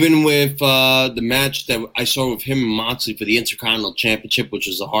even with the match that I saw with him and Moxley for the Intercontinental Championship, which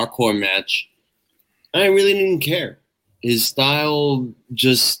was a hardcore match, I really didn't care. His style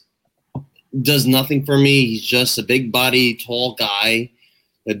just does nothing for me. He's just a big body, tall guy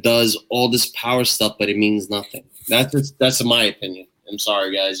that does all this power stuff, but it means nothing. That's my opinion. I'm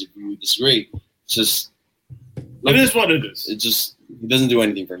sorry, guys, if you disagree. It's just it is what it is. It doesn't do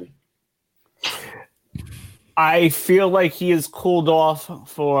anything for me. I feel like he has cooled off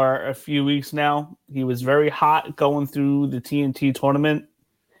for a few weeks now. He was very hot going through the TNT tournament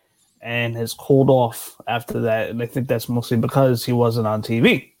and has cooled off after that. And I think that's mostly because he wasn't on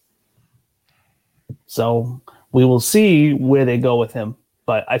TV. So we will see where they go with him.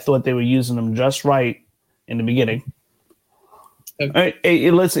 But I thought they were using him just right in the beginning. All right,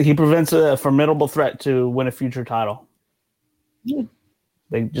 hey, listen, he presents a formidable threat to win a future title. Yeah.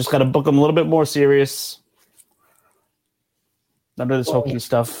 They just got to book him a little bit more serious. None of this hokey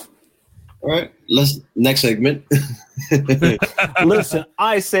stuff. All right, next segment. Listen,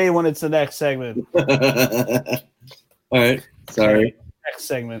 I say when it's the next segment. All right, sorry. Next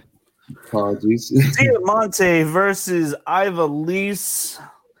segment. Apologies. Diamante versus Ivelisse.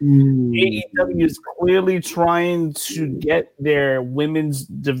 AEW is clearly trying to get their women's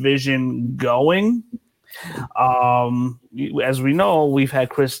division going. As we know, we've had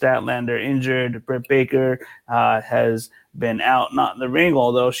Chris Statlander injured. Britt Baker has been out, not in the ring,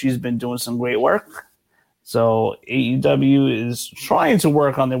 although she's been doing some great work. So AEW is trying to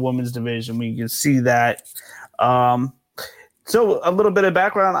work on their women's division. We can see that. So a little bit of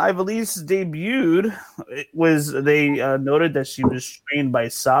background. Ivelisse debuted. They noted that she was trained by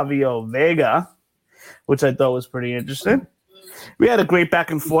Savio Vega, which I thought was pretty interesting. We had a great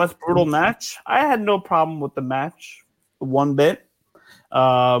back and forth, brutal match. I had no problem with the match one bit.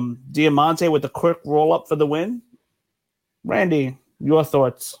 Diamante with a quick roll up for the win. Randy, your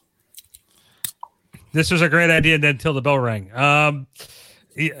thoughts? This was a great idea until the bell rang.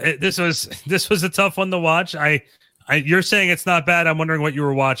 This was a tough one to watch. You're saying it's not bad. I'm wondering what you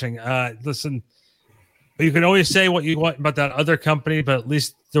were watching. Listen, you can always say what you want about that other company, but at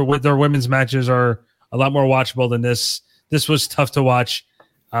least their women's matches are a lot more watchable than this. This was tough to watch.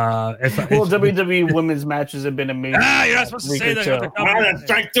 WWE women's matches have been amazing. You're not supposed to say that. That's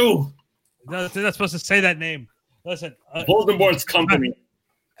strike two. You're not supposed to say that name. Listen, Voldemort's company.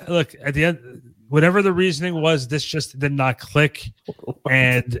 Look, at the end, whatever the reasoning was, this just did not click,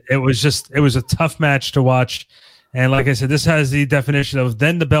 and it was a tough match to watch. And like I said, this has the definition of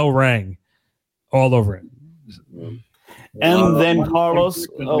then the bell rang all over it. And then, Carlos,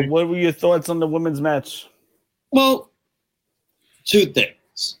 what were your thoughts on the women's match? Well, two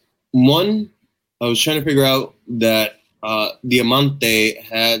things. One, I was trying to figure out that Diamante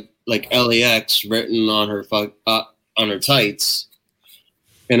had like LAX written on her tights.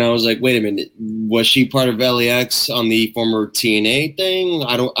 And I was like, wait a minute, was she part of LAX on the former TNA thing?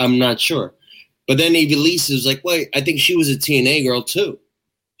 I'm not sure. But then Ivelisse was like, wait, I think she was a TNA girl too.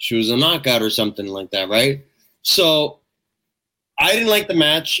 She was a knockout or something like that, right? So I didn't like the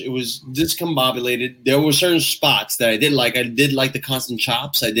match. It was discombobulated. There were certain spots that I did like. I did like the constant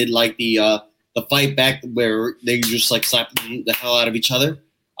chops. I did like the fight back where they just like slapped the hell out of each other.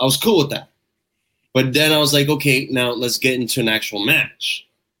 I was cool with that. But then I was like, okay, now let's get into an actual match.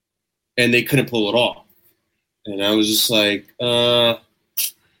 And they couldn't pull it off. And I was just like,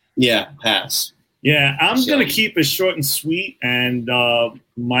 yeah, pass. Yeah, I'm going to keep it short and sweet. And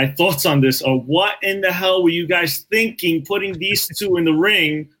my thoughts on this are, what in the hell were you guys thinking putting these two in the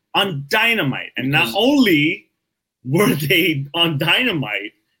ring on Dynamite? And not only were they on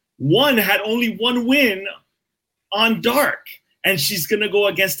Dynamite, one had only one win on Dark. And she's going to go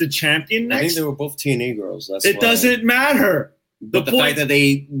against the champion next? I think they were both TNA girls. It doesn't matter. But the fact that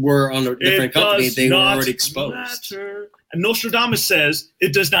they were on a different company, they were already exposed. Matter. And Nostradamus says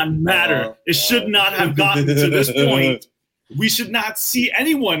it does not matter. It should not have gotten to this point. We should not see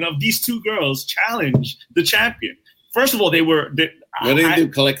any one of these two girls challenge the champion. First of all, they were... What did they do?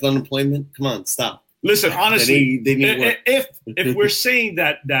 Collect unemployment? Come on, stop. Listen, honestly, they need work. if we're saying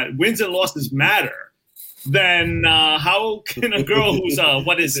that wins and losses matter, then how can a girl who's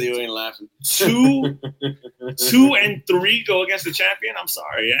what is it? You ain't laughing. 2-3 go against the champion? I'm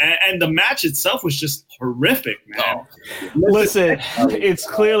sorry, and the match itself was just horrific, man. Listen, it's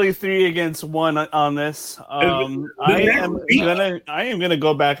clearly 3 against 1 on this. I am gonna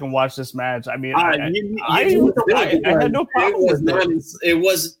go back and watch this match. I mean, I had no problem with it. It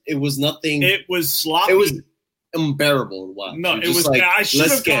was nothing. It was sloppy. It was unbearable to watch. No, it was. Like, I should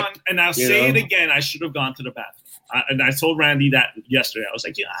have gone, and I'll say it again. I should have gone to the bathroom. And I told Randy that yesterday. I was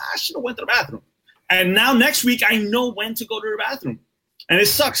like, I should have went to the bathroom. And now next week, I know when to go to the bathroom. And it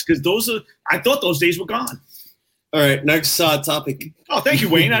sucks because I thought those days were gone. All right, next topic. Oh, thank you,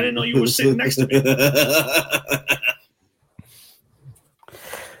 Wayne. I didn't know you were sitting next to me.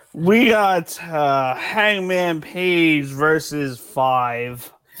 We got Hangman Page versus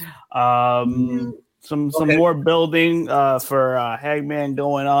 5. Some more building for Hangman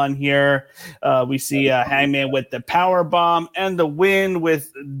going on here. We see Hangman with the power bomb and the win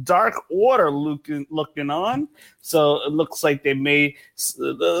with Dark Order looking on. So it looks like they're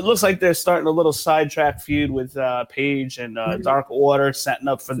starting a little sidetrack feud with Page and Dark Order, setting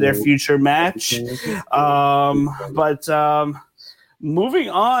up for their future match. But moving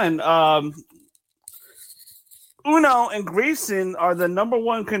on. Uno and Grayson are the number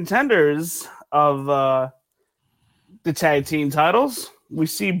 1 contenders of the tag team titles. We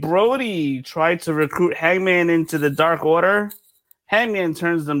see Brody try to recruit Hangman into the Dark Order. Hangman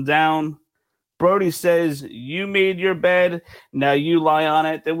turns them down. Brody says, "You made your bed, now you lie on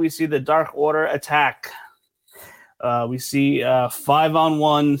it." Then we see the Dark Order attack. We see a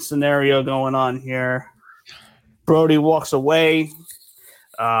 5-on-1 scenario going on here. Brody walks away.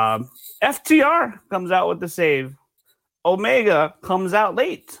 FTR comes out with the save. Omega comes out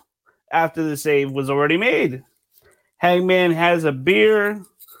late after the save was already made. Hangman has a beer.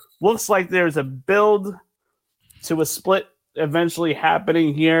 Looks like there's a build to a split eventually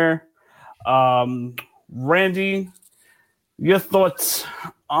happening here. Randy, your thoughts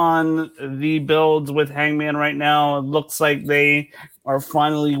on the builds with Hangman right now? It looks like they are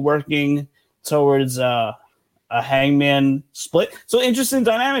finally working towards a Hangman split. So interesting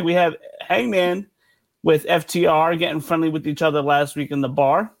dynamic. We have Hangman with FTR getting friendly with each other last week in the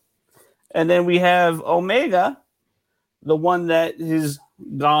bar. And then we have Omega, the one that has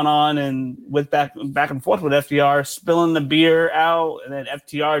gone on and with back and forth with FTR, spilling the beer out, and then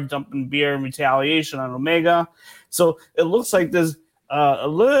FTR dumping beer in retaliation on Omega. So it looks like there's a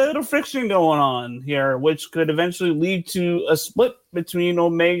little friction going on here, which could eventually lead to a split between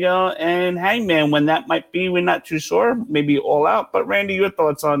Omega and Hangman. When that might be, we're not too sure. Maybe All Out. But Randy, your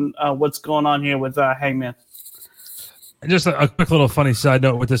thoughts on what's going on here with Hangman? Just a quick little funny side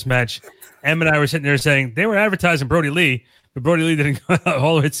note with this match. Em and I were sitting there saying they were advertising Brody Lee, but Brody Lee didn't go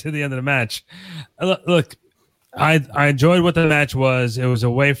all the way to the end of the match. Look, I enjoyed what the match was. It was a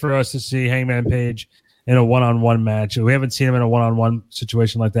way for us to see Hangman Page in a one-on-one match. We haven't seen him in a one-on-one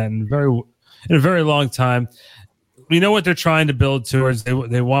situation like that in a very long time. We know what they're trying to build towards.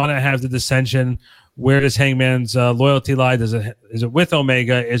 They want to have the dissension. Where does Hangman's loyalty lie? Is it with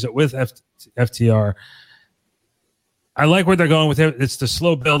Omega? Is it with FTR? I like where they're going with it. It's the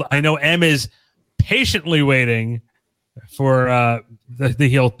slow build. I know M is patiently waiting for the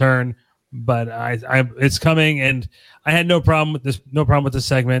heel turn, but it's coming, and I had no problem with this. No problem with this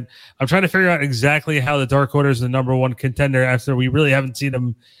segment. I'm trying to figure out exactly how the Dark Order is the number 1 contender after we really haven't seen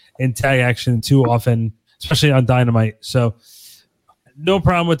them in tag action too often, especially on Dynamite. So, no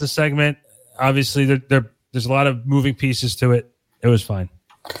problem with the segment. Obviously, there's a lot of moving pieces to it. It was fine.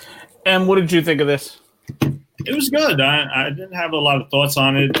 And what did you think of this? It was good. I didn't have a lot of thoughts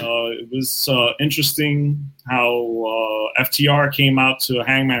on it. It was interesting how FTR came out to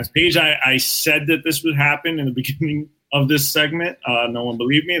Hangman's Page. I said that this would happen in the beginning of this segment. No one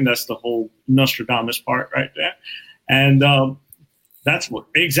believed me, and that's the whole Nostradamus part right there. And that's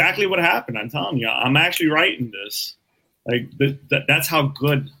exactly what happened. I'm telling you. I'm actually right in this. Like that's how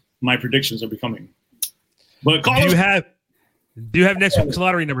good my predictions are becoming. But do you have next week's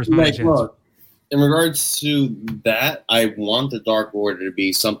lottery numbers? In regards to that, I want the Dark Order to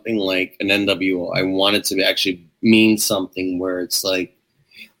be something like an NWO. I want it to actually mean something where it's like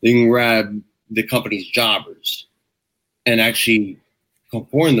they can grab the company's jobbers and actually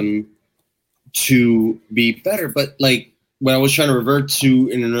conform them to be better. But like what I was trying to revert to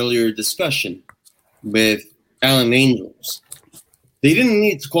in an earlier discussion with Allen Angels, they didn't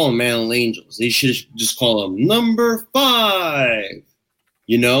need to call them Allen Angels. They should just call them number 5.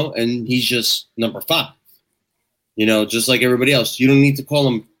 And he's just number 5, just like everybody else. You don't need to call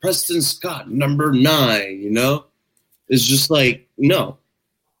him Preston Scott, number 9, It's just like, no.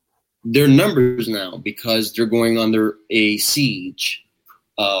 They're numbers now because they're going under a siege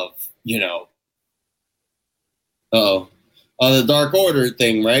of, the Dark Order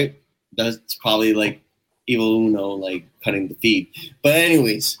thing, right? That's probably like Evil Uno, like cutting the feed. But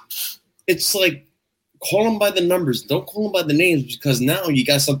anyways, it's like, call them by the numbers. Don't call them by the names because now you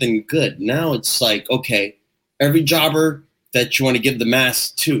got something good. Now it's like, okay, every jobber that you want to give the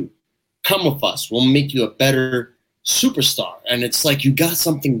mask to, come with us. We'll make you a better superstar. And it's like you got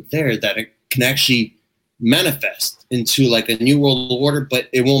something there that it can actually manifest into like a new world order, but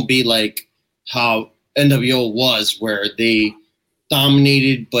it won't be like how NWO was where they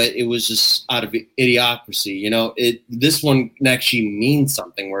dominated, but it was just out of idiocracy. This one can actually mean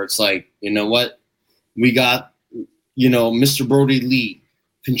something where it's like, you know what? We got, Mr. Brody Lee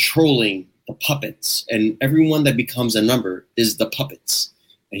controlling the puppets, and everyone that becomes a number is the puppets,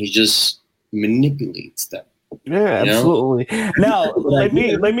 and he just manipulates them. Yeah, absolutely. Now, let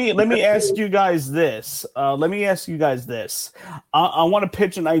me ask you guys this. I want to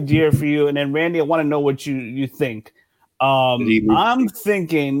pitch an idea for you, and then Randy, I want to know what you think. I'm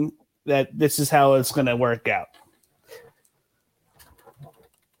thinking that this is how it's going to work out.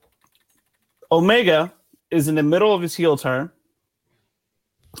 Omega is in the middle of his heel turn.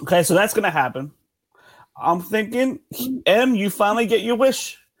 Okay, so that's going to happen. I'm thinking, you finally get your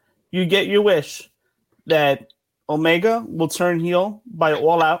wish. You get your wish that Omega will turn heel by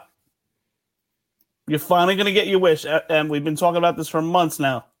All Out. You're finally going to get your wish. And we've been talking about this for months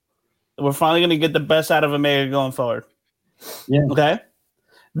now. We're finally going to get the best out of Omega going forward. Yeah. Okay?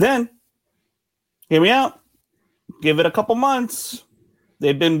 Then, hear me out. Give it a couple months.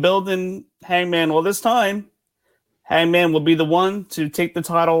 They've been building Hangman all this time. Hangman will be the one to take the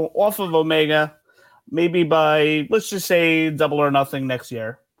title off of Omega, maybe by, let's just say, Double or Nothing next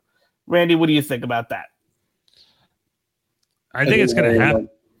year. Randy, what do you think about that? I think it's going to happen.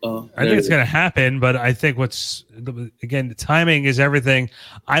 I think it's going to happen, but I think the timing is everything.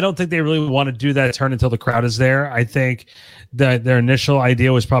 I don't think they really want to do that turn until the crowd is there. I think that their initial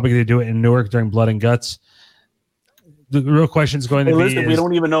idea was probably going to do it in Newark during Blood and Guts. The real question is going to be: we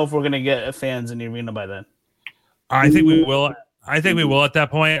don't even know if we're going to get fans in the arena by then. I think we will. I think we will at that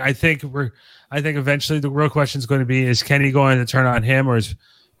point. I think eventually the real question is going to be: is Kenny going to turn on him, or is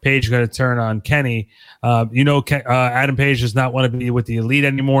Page going to turn on Kenny? Adam Page does not want to be with the Elite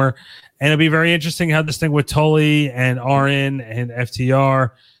anymore, and it'll be very interesting how this thing with Tully and RN and FTR,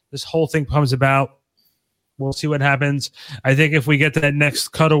 this whole thing comes about. We'll see what happens. I think if we get that next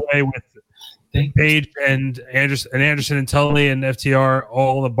cutaway with Page and Anderson and Tully and FTR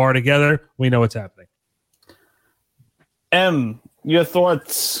all in the bar together, we know what's happening. Your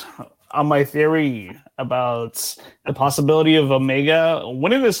thoughts on my theory about the possibility of Omega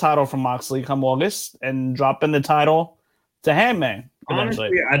winning this title from Moxley come August and dropping the title to Hangman?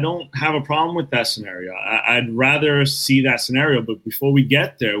 Honestly, I don't have a problem with that scenario. I'd rather see that scenario, but before we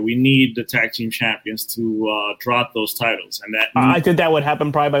get there, we need the tag team champions to drop those titles, and I think that would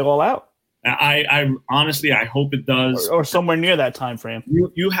happen probably by All Out. I honestly, I hope it does, or somewhere near that time frame.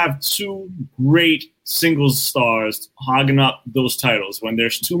 You have two great singles stars hogging up those titles. When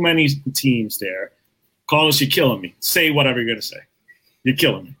there's too many teams there, Carlos, you're killing me. Say whatever you're gonna say. You're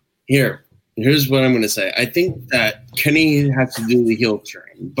killing me. Here's what I'm gonna say. I think that Kenny has to do the heel turn,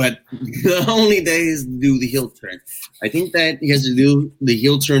 but not only that he has to do the heel turn. I think that he has to do the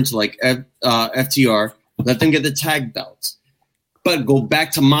heel turn to like FTR, let them get the tag belts. But go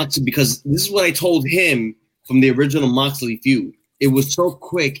back to Moxley, because this is what I told him from the original Moxley feud. It was so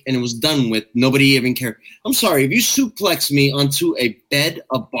quick and it was done with. Nobody even cared. I'm sorry, if you suplex me onto a bed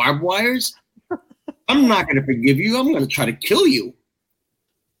of barbed wires, I'm not going to forgive you. I'm going to try to kill you.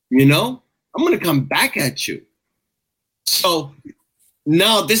 I'm going to come back at you. So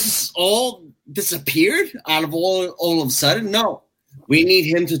now this is all disappeared out of all of a sudden? No. We need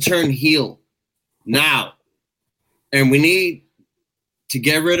him to turn heel now. And we need to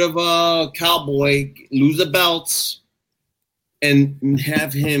get rid of Cowboy, lose the belts, and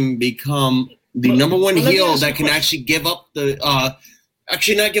have him become the number one heel that can actually give up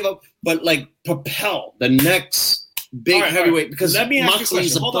actually not give up, but like propel the next big heavyweight. Because let me ask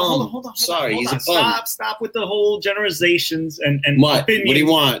Moxley's you a question. Hold on. Sorry, he's a bum. Stop with the whole generalizations and what? opinions. What do you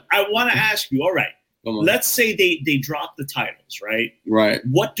want? I want to ask you. All right, let's say they drop the titles, right? Right.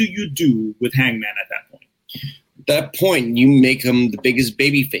 What do you do with Hangman at that point? That point, you make him the biggest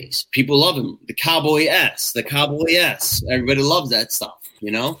baby face. People love him. The Cowboy S. Everybody loves that stuff,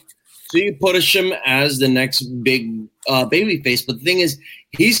 So you push him as the next big baby face. But the thing is,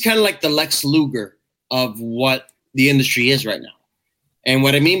 he's kind of like the Lex Luger of what the industry is right now. And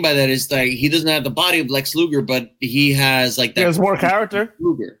what I mean by that is like he doesn't have the body of Lex Luger, but he has like that. He has more character.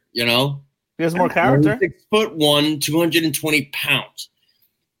 Luger, you know. He has more character. 6'1", 220 pounds,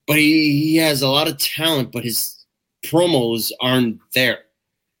 but he has a lot of talent, but his promos aren't there.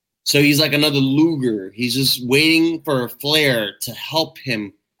 So he's like another Luger. He's just waiting for a Flair to help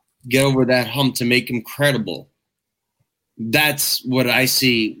him get over that hump to make him credible. That's what I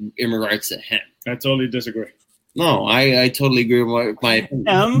see in regards to him. I totally disagree. No, I totally agree with my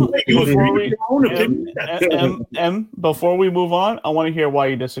before we move on, I want to hear why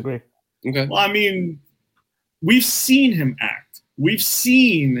you disagree. Okay. Well, I mean, we've seen him act. We've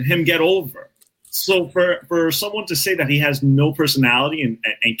seen him get over. So for someone to say that he has no personality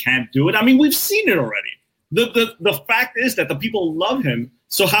and can't do it, I mean, we've seen it already. The fact is that the people love him.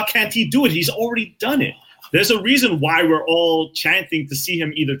 So how can't he do it? He's already done it. There's a reason why we're all chanting to see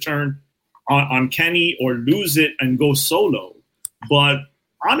him either turn on Kenny or lose it and go solo. But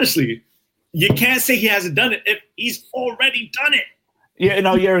honestly, you can't say he hasn't done it if he's already done it. Yeah,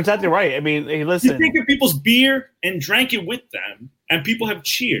 no, you're exactly right. I mean, hey, listen. You taken people's beer and drank it with them, and people have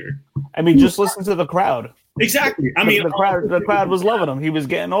cheered. I mean, just listen to the crowd. Exactly. I mean, the crowd was loving him. He was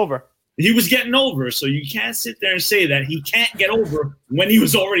getting over. He was getting over. So you can't sit there and say that he can't get over when he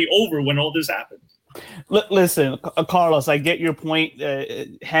was already over when all this happened. Listen, Carlos, I get your point.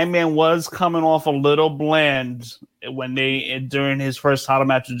 Hangman was coming off a little bland during his first title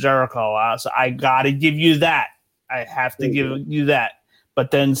match with Jericho. So I got to give you that. I have to give you that.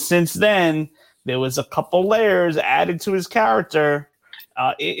 But then since then, there was a couple layers added to his character.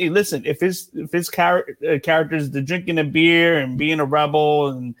 Listen, if his character is the drinking a beer and being a rebel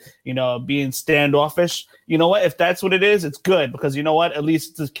and being standoffish, you know what? If that's what it is, it's good because you know what? At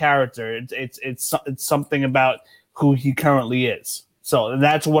least it's his character. It's something about who he currently is. So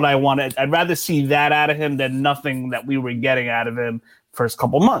that's what I wanted. I'd rather see that out of him than nothing that we were getting out of him first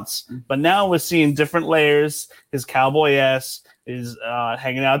couple months. But now we're seeing different layers. His cowboy ass is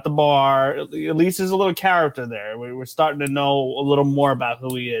hanging out at the bar. At least there's a little character there. We're starting to know a little more about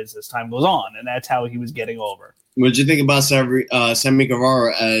who he is as time goes on, and that's how he was getting over. What did you think about Sammy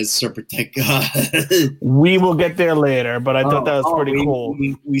Guevara as Serpentine? We will get there later, but I thought that was pretty cool.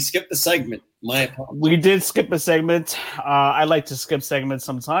 We skipped the segment. My apologies. We did skip a segment. I like to skip segments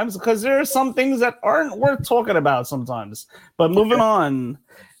sometimes because there are some things that aren't worth talking about sometimes. But moving on,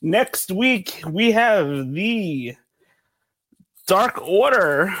 next week we have the Dark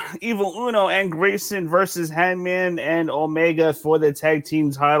Order, Evil Uno and Grayson versus Hangman and Omega for the tag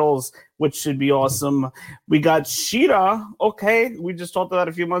team titles, which should be awesome. We got Shida. Okay, we just talked about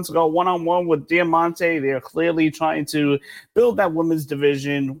a few months ago, one-on-one with Diamante. They're clearly trying to build that women's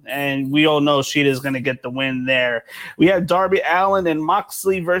division, and we all know Shida is going to get the win there. We have Darby Allin and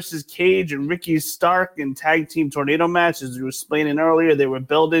Moxley versus Cage and Ricky Stark in tag team tornado match. As we were explaining earlier, they were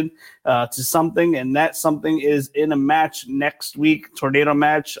building to something, and that something is in a match next week, tornado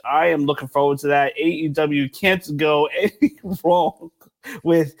match. I am looking forward to that. AEW can't go any wrong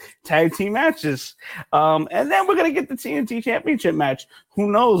with tag team matches. And then we're going to get the TNT Championship match.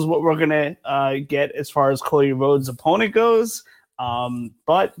 Who knows what we're going to get as far as Cody Rhodes' opponent goes.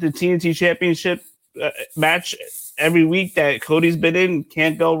 But the TNT Championship match every week that Cody's been in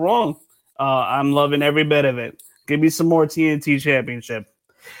can't go wrong. I'm loving every bit of it. Give me some more TNT Championship.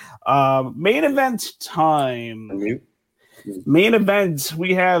 Main event time. Main event,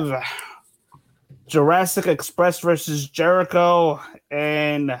 we have Jurassic Express versus Jericho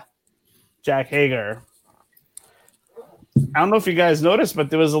and Jack Hager. I don't know if you guys noticed, but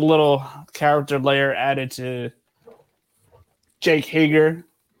there was a little character layer added to Jake Hager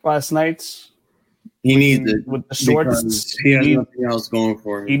last night. He needs it with the shorts. He has nothing else going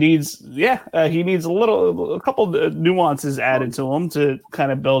for him. He needs a couple nuances added to him to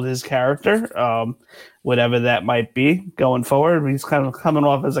kind of build his character, whatever that might be going forward. He's kind of coming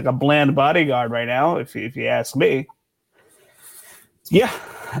off as like a bland bodyguard right now, if you ask me. Yeah,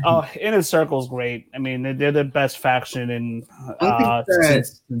 Inner Circle's great. I mean, they're the best faction in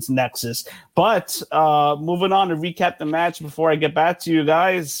since Nexus. But moving on to recap the match before I get back to you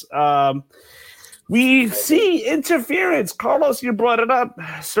guys. We see interference. Carlos, you brought it up.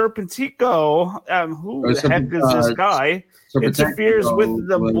 Serpentico, who the heck is this guy? Interferes with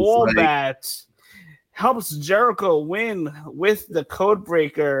the ball bat. Helps Jericho win with the code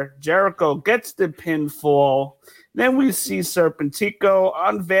breaker. Jericho gets the pinfall. Then we see Serpentico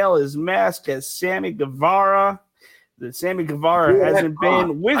unveil his mask as Sammy Guevara. Sammy Guevara hasn't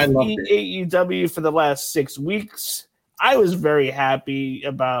been with AEW for the last 6 weeks. I was very happy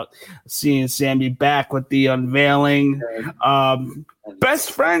about seeing Sammy back with the unveiling.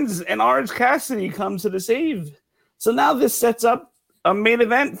 Best friends and Orange Cassidy come to the save. So now this sets up a main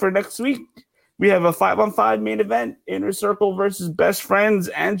event for next week. We have a 5-on-5 main event, Inner Circle versus Best Friends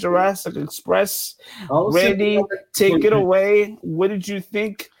and Jurassic Express. Randy, take it away. What did you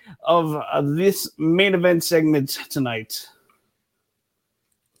think of this main event segment tonight?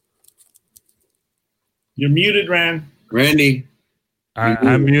 You're muted, Randy.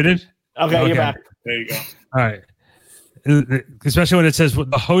 I'm muted. Okay, you're back. There you go. All right. Especially when it says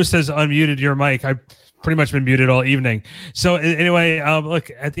the host has unmuted your mic. I've pretty much been muted all evening. So anyway, look,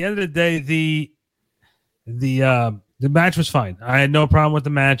 at the end of the day, the match was fine. I had no problem with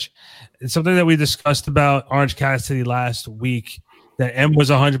the match. It's something that we discussed about Orange Cassidy last week that M was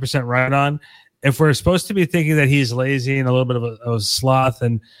 100% right on. If we're supposed to be thinking that he's lazy and a little bit of a sloth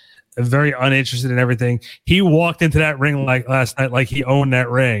and very uninterested in everything, he walked into that ring like last night, like he owned that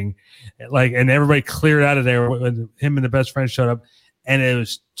ring, and everybody cleared out of there when him and the Best Friend showed up, and it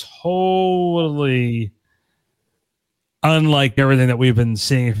was totally unlike everything that we've been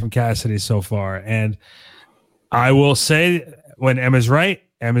seeing from Cassidy so far. And I will say, when M is right,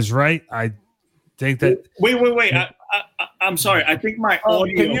 I think that. Wait. I'm sorry. I think my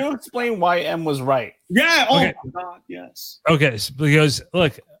audio. Can you explain why M was right? Yeah. Oh, okay. God, yes. Okay, because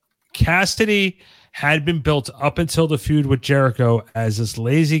look, Cassidy had been built up until the feud with Jericho as this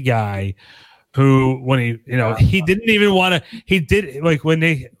lazy guy who, when he didn't even want to, he did, like, when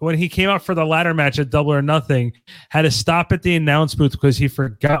he came out for the ladder match at Double or Nothing, had to stop at the announce booth because he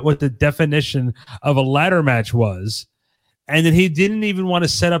forgot what the definition of a ladder match was. And then he didn't even want to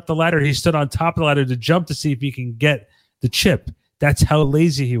set up the ladder. He stood on top of the ladder to jump to see if he can get the chip. That's how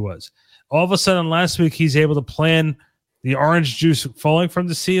lazy he was. All of a sudden last week, he's able to plan the orange juice falling from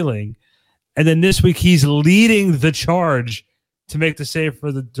the ceiling. And then this week, he's leading the charge to make the save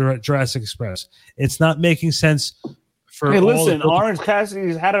for the Jurassic Express. It's not making sense for. Hey, listen, Orange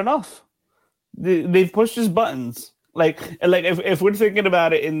Cassidy's had enough. They've pushed his buttons. Like if we're thinking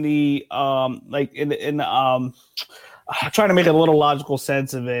about it in the trying to make a little logical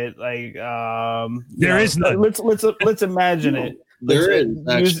sense of it, there is none. Let's imagine it.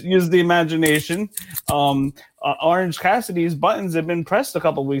 Use the imagination. Orange Cassidy's buttons have been pressed a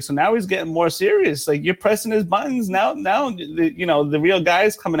couple of weeks, so now he's getting more serious. Like, you're pressing his buttons now. The real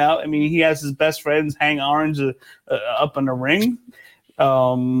guy's coming out. I mean, he has his best friends hang Orange up in the ring.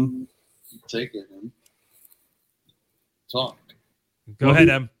 Take it, man. Talk. Go ahead,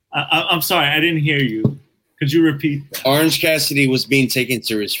 Em. I'm sorry, I didn't hear you. Could you repeat that? Orange Cassidy was being taken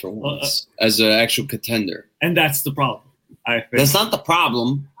serious for once as an actual contender, and that's the problem. I think that's not the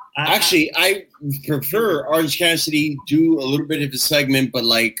problem. Actually, I prefer Orange Cassidy do a little bit of a segment, but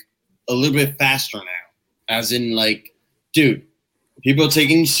like a little bit faster now. As in, like, dude, people are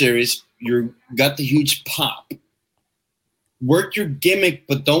taking you serious. You got the huge pop. Work your gimmick,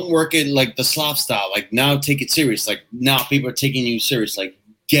 but don't work it like the slop style. Like, now take it serious. Like, now people are taking you serious. Like,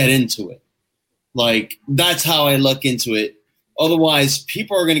 get into it. Like, that's how I look into it. Otherwise,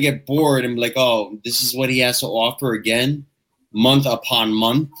 people are going to get bored and be like, oh, this is what he has to offer again, month upon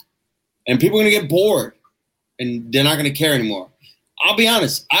month. And people are going to get bored, and they're not going to care anymore. I'll be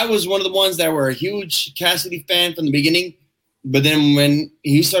honest. I was one of the ones that were a huge Cassidy fan from the beginning. But then when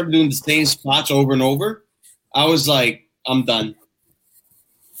he started doing the same spots over and over, I was like, I'm done.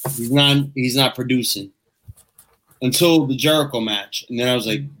 He's not producing. Until the Jericho match. And then I was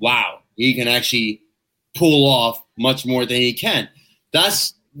like, wow, he can actually pull off much more than he can.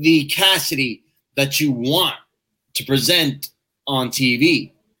 That's the Cassidy that you want to present on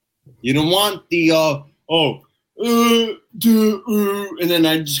TV. You don't want the, and then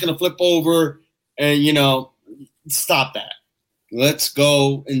I'm just going to flip over and, stop that. Let's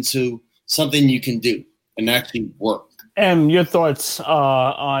go into something you can do and actually work. And your thoughts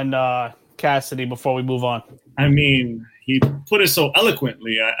on Cassidy before we move on? I mean, he put it so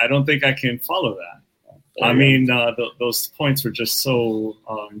eloquently. I don't think I can follow that. I mean, those points were just so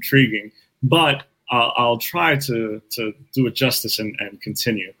intriguing. But I'll try to do it justice and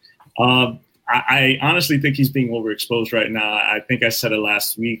continue. I honestly think he's being overexposed right now. I think I said it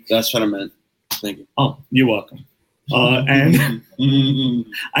last week. That's what I meant. Thank you. Oh, you're welcome. And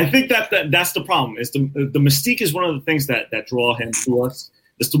I think that's the problem. Is the mystique is one of the things that draw him to us.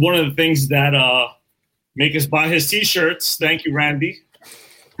 It's one of the things that make us buy his T-shirts. Thank you, Randy.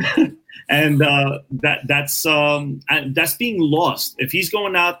 And that's being lost. If he's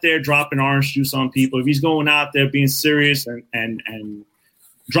going out there dropping orange juice on people, if he's going out there being serious and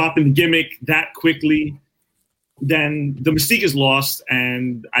dropping the gimmick that quickly, then the mystique is lost.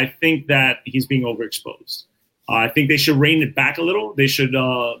 And I think that he's being overexposed. I think they should rein it back a little. They should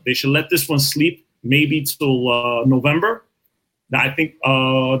let this one sleep maybe till November. I think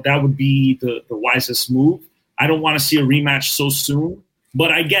that would be the wisest move. I don't want to see a rematch so soon,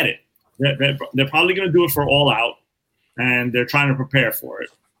 but I get it. They're probably going to do it for All Out, and they're trying to prepare for it.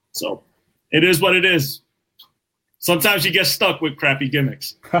 So it is what it is. Sometimes you get stuck with crappy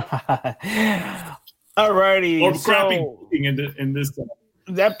gimmicks. Alrighty. Or crappy in this.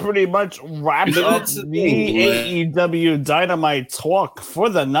 That pretty much wraps up the AEW Dynamite talk for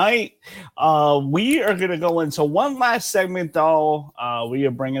the night. We are going to go into one last segment, though. We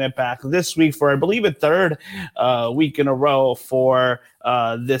are bringing it back this week for, I believe, a third week in a row for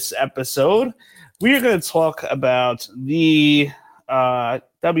this episode. We are going to talk about the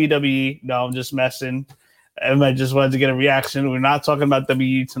WWE. No, I'm just messing. I just wanted to get a reaction. We're not talking about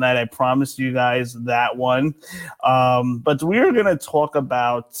WWE tonight. I promised you guys that one. But we're going to talk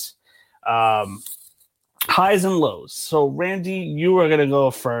about highs and lows. So, Randy, you are going to go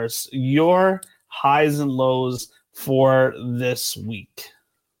first. Your highs and lows for this week.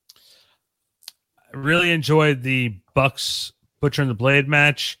 I really enjoyed the Bucks Butcher and the Blade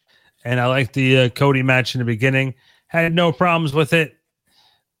match, and I liked the Cody match in the beginning. Had no problems with it.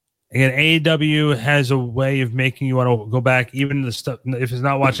 Again, AEW has a way of making you want to go back, even the stuff. If it's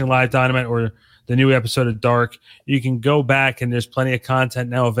not watching live Dynamite or the new episode of Dark, you can go back, and there's plenty of content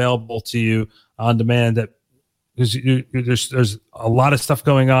now available to you on demand. That because there's a lot of stuff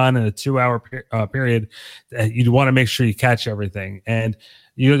going on in a 2-hour period that you want to make sure you catch everything. And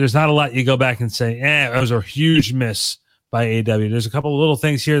there's not a lot you go back and say, that was a huge miss by AEW. There's a couple of little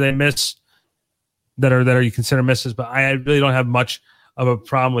things here they miss that are you consider misses, but I really don't have much of a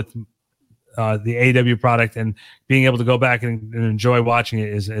problem with the AEW product, and being able to go back and enjoy watching it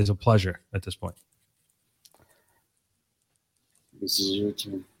is a pleasure at this point. This is your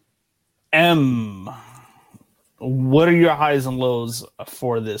turn. M, what are your highs and lows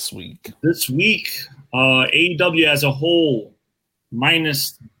for this week? This week, AEW as a whole,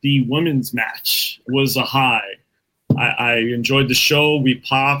 minus the women's match, was a high. I enjoyed the show. We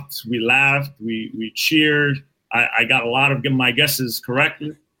popped, we laughed, we cheered. I got a lot of my guesses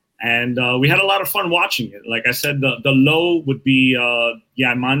correctly, and we had a lot of fun watching it. Like I said, the low would be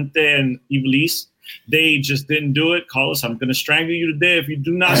Diamante and Iblis. They just didn't do it. Carlos, I'm going to strangle you today if you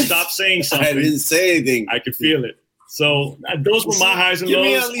do not stop saying something. I didn't say anything. I could feel it. So those were my highs and lows.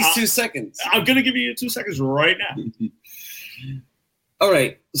 Give me at least 2 seconds. I'm going to give you 2 seconds right now. All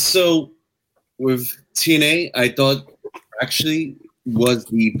right. So with TNA, I thought actually was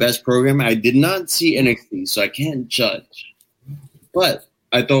the best program. I did not see NXT, so I can't judge. But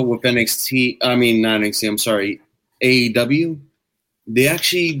I thought with not NXT, I'm sorry, AEW, they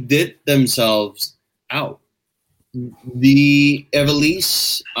actually did themselves out. The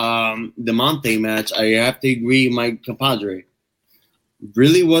Evilise, the Monte match, I have to agree, my compadre,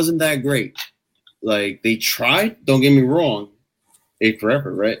 really wasn't that great. Like, they tried, don't get me wrong, A for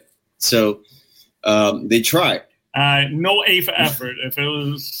effort, right? So they tried. No A for effort. If it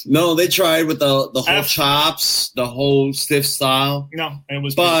was no, they tried with the whole F. chops, the whole stiff style. No, it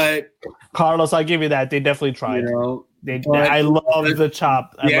was. But Carlos, I'll give you that. They definitely tried. I love the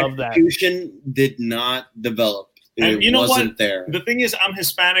chop. I love that. The execution did not develop. And you know wasn't what? There. The thing is, I'm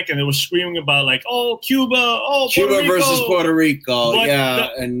Hispanic, and they were screaming about like, oh, Cuba, oh, Cuba Puerto Rico. versus Puerto Rico. But yeah,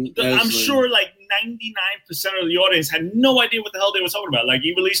 I'm sure like 99% of the audience had no idea what the hell they were talking about. Like,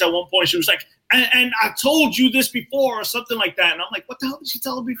 Evilise at one point, she was like, and I told you this before, or something like that. And I'm like, what the hell did she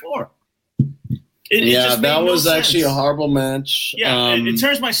tell her before? That was actually a horrible match. Yeah, it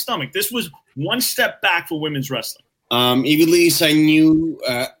turns my stomach. This was one step back for women's wrestling. Evilise, I knew,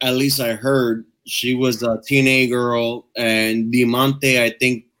 at least I heard, she was a TNA girl. And Diamante, I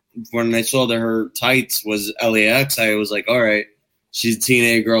think, when I saw that her tights was LAX, I was like, all right, she's a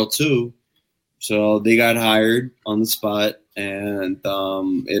TNA girl too. So they got hired on the spot, and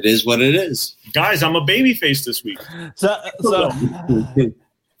it is what it is. Guys, I'm a babyface this week. So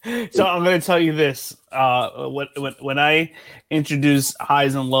I'm going to tell you this. When I introduce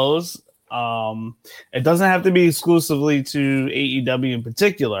highs and lows, it doesn't have to be exclusively to AEW in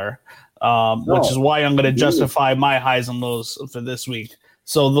particular, which is why I'm going to justify my highs and lows for this week.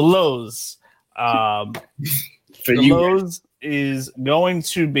 So the lows, lows is going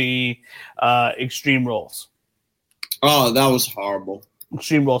to be Extreme Rules. Oh, that was horrible.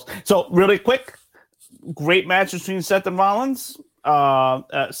 Extreme Rules. So really quick, great match between Seth Rollins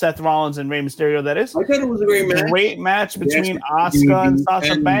and Rey Mysterio, that is. I thought it was a great match. Great match between Asuka and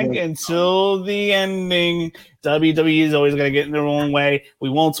Sasha Banks until the ending. WWE is always going to get in their own way.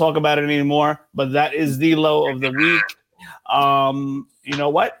 We won't talk about it anymore, but that is the low of the week. You know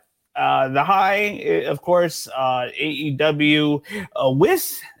what? The high, of course, AEW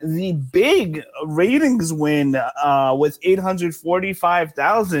with the big ratings win with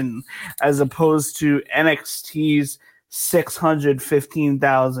 845,000 as opposed to NXT's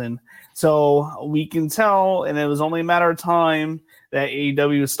 615,000. So we can tell, and it was only a matter of time that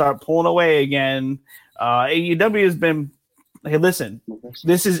AEW would start pulling away again. AEW has been, hey, listen,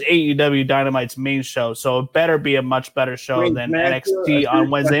 this is AEW Dynamite's main show, so it better be a much better show than NXT on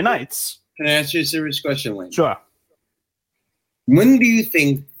Wednesday nights. Can I ask you a serious question, Wayne? Sure. When do you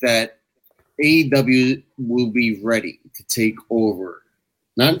think that AEW will be ready to take over?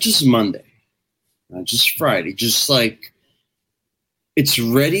 Not just Monday, not just Friday, just like it's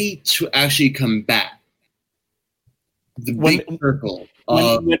ready to actually come back. The big circle.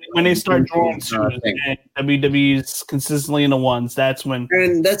 When they start drawing and WWE's consistently in the ones, that's when.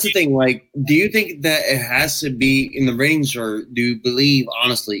 And that's the thing. Like, do you think that it has to be in the ratings, or do you believe,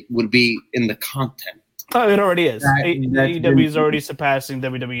 honestly, would be in the content? Oh, it already is. AEW is already surpassing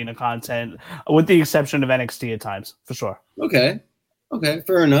WWE in the content, with the exception of NXT at times, for sure. Okay,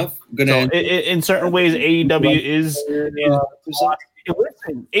 fair enough. Good answer. In certain ways, AEW is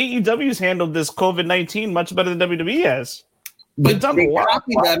listen, AEW's handled this COVID-19 much better than WWE has. But they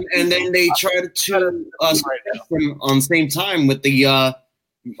copy them, and then they try to them on the same time with the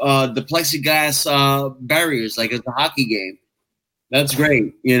plexiglass barriers, like it's a hockey game. That's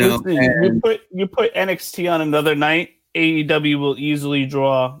great, you know. You put NXT on another night, AEW will easily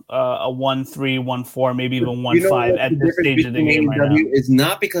draw a 1-3, 1-4, maybe even 1-5 at this stage of the game right now. It's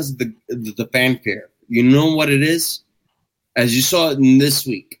not because of the fanfare. You know what it is? As you saw it this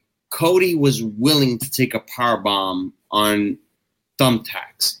week, Cody was willing to take a powerbomb on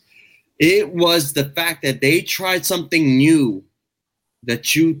thumbtacks. It was the fact that they tried something new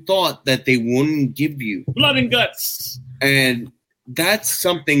that you thought that they wouldn't give you. Blood and guts. And that's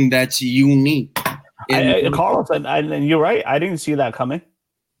something that's unique. Carlos, and you're right. I didn't see that coming.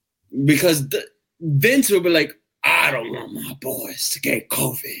 Because Vince would be like, I don't want my boys to get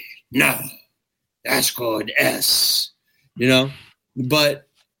COVID. No, that's called S. You know? But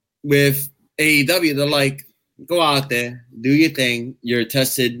with AEW, they're like, go out there, do your thing. You're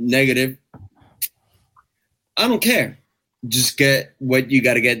tested negative. I don't care. Just get what you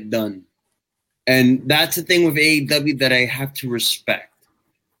got to get done. And that's the thing with AEW that I have to respect.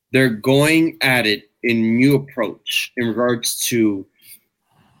 They're going at it in new approach in regards to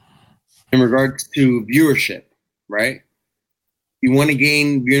viewership, right? You want to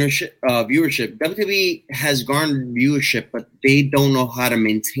gain viewership. WWE has garnered viewership, but they don't know how to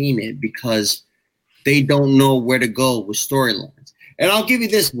maintain it because they don't know where to go with storylines. And I'll give you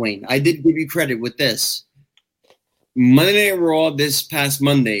this, Wayne. I did give you credit with this. Monday Night Raw this past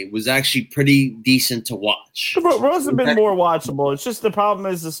Monday was actually pretty decent to watch. Raw's have been more watchable. It's just the problem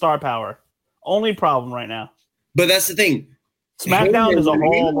is the star power. Only problem right now. But that's the thing. SmackDown is a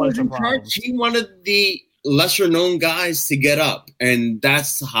whole bunch of problems. He wanted the lesser-known guys to get up, and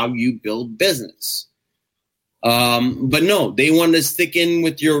that's how you build business. But no, they wanted to stick in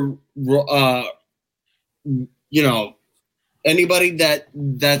with your, anybody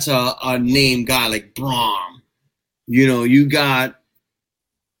that's a name guy like Braun. You know, you got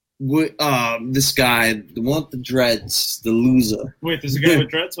this guy, the one with the dreads, the loser. Wait, there's a guy with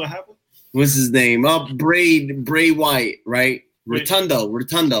dreads? What happened? What's his name? Bray Wyatt, right?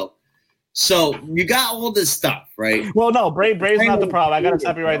 Rotundo. So you got all this stuff, right? Well, no, Bray's not the problem. I gotta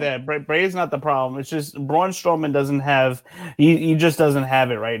stop you right there. Bray's not the problem. It's just Braun Strowman doesn't have. He just doesn't have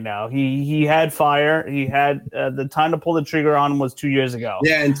it right now. He had fire. He had the time to pull the trigger on him was 2 years ago.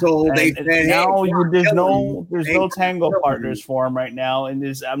 Yeah, until they said, now there's no tango partners for him right now, and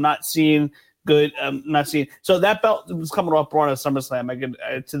I'm not seeing good. I'm not seeing. So that belt was coming off Braun at SummerSlam. I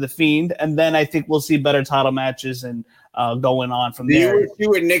get to the Fiend, and then I think we'll see better title matches and going on from there. Did you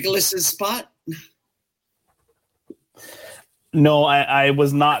with Nicholas's spot? No, I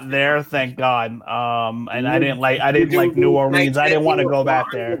was not there, thank God. And I didn't like New Orleans. I didn't want to go back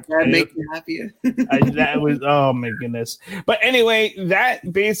there. That make you happier? That was, oh my goodness. But anyway,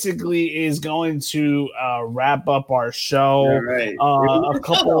 that basically is going to wrap up our show. Yeah, right. A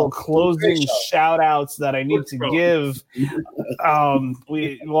couple of closing shout outs that I need to give.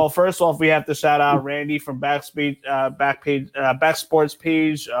 First off, we have to shout out Randy from Back Sports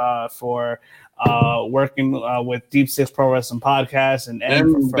Page for working with Deep Six Pro Wrestling Podcast and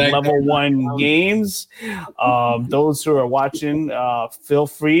for Level 1 Games. Those who are watching, feel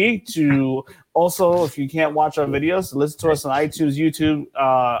free to also, if you can't watch our videos, listen to us on iTunes, YouTube,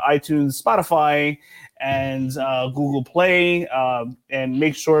 iTunes, Spotify, and Google Play. And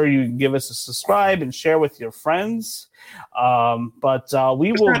make sure you give us a subscribe and share with your friends. But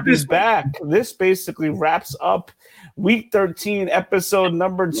we will be back. This basically wraps up Week 13, episode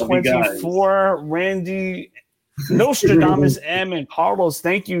number 24. Randy, Nostradamus, M, and Carlos,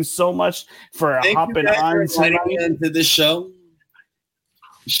 thank you so much for hopping on to the show.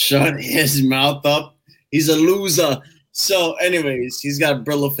 Shut his mouth up. He's a loser. So, anyways, he's got a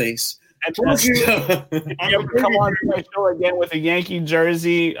Brillo face. And if you ever come on to my show again with a Yankee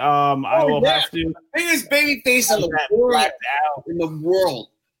jersey, I will have to. Biggest baby face in the world.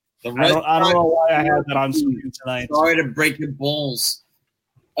 I don't know why I had that on screen tonight. Sorry to break your balls.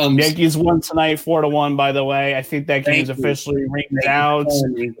 Yankees won tonight 4-1, by the way. I think that game's officially ringed out.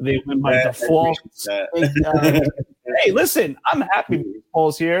 They win by default. Hey, listen, I'm happy with the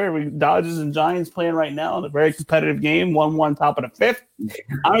polls here. Dodgers and Giants playing right now in a very competitive game, 1-1 top of the fifth.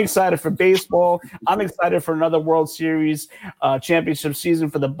 I'm excited for baseball. I'm excited for another World Series championship season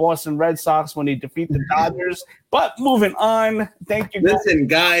for the Boston Red Sox when they defeat the Dodgers. But moving on, thank you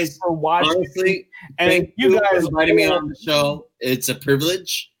guys for watching. Honestly, and you guys for inviting me on the show. It's a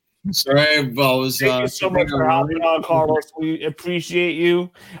privilege. Sorry, I was. Thank you so much for hopping on, Carlos. We appreciate you,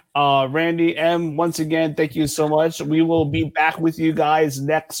 Randy M. Once again, thank you so much. We will be back with you guys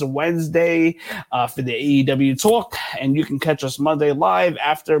next Wednesday for the AEW talk, and you can catch us Monday live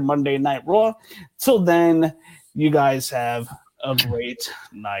after Monday Night Raw. Till then, you guys have a great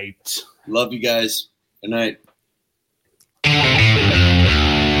night. Love you guys. Good night.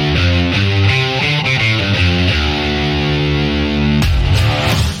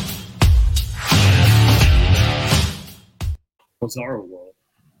 Bizarre world.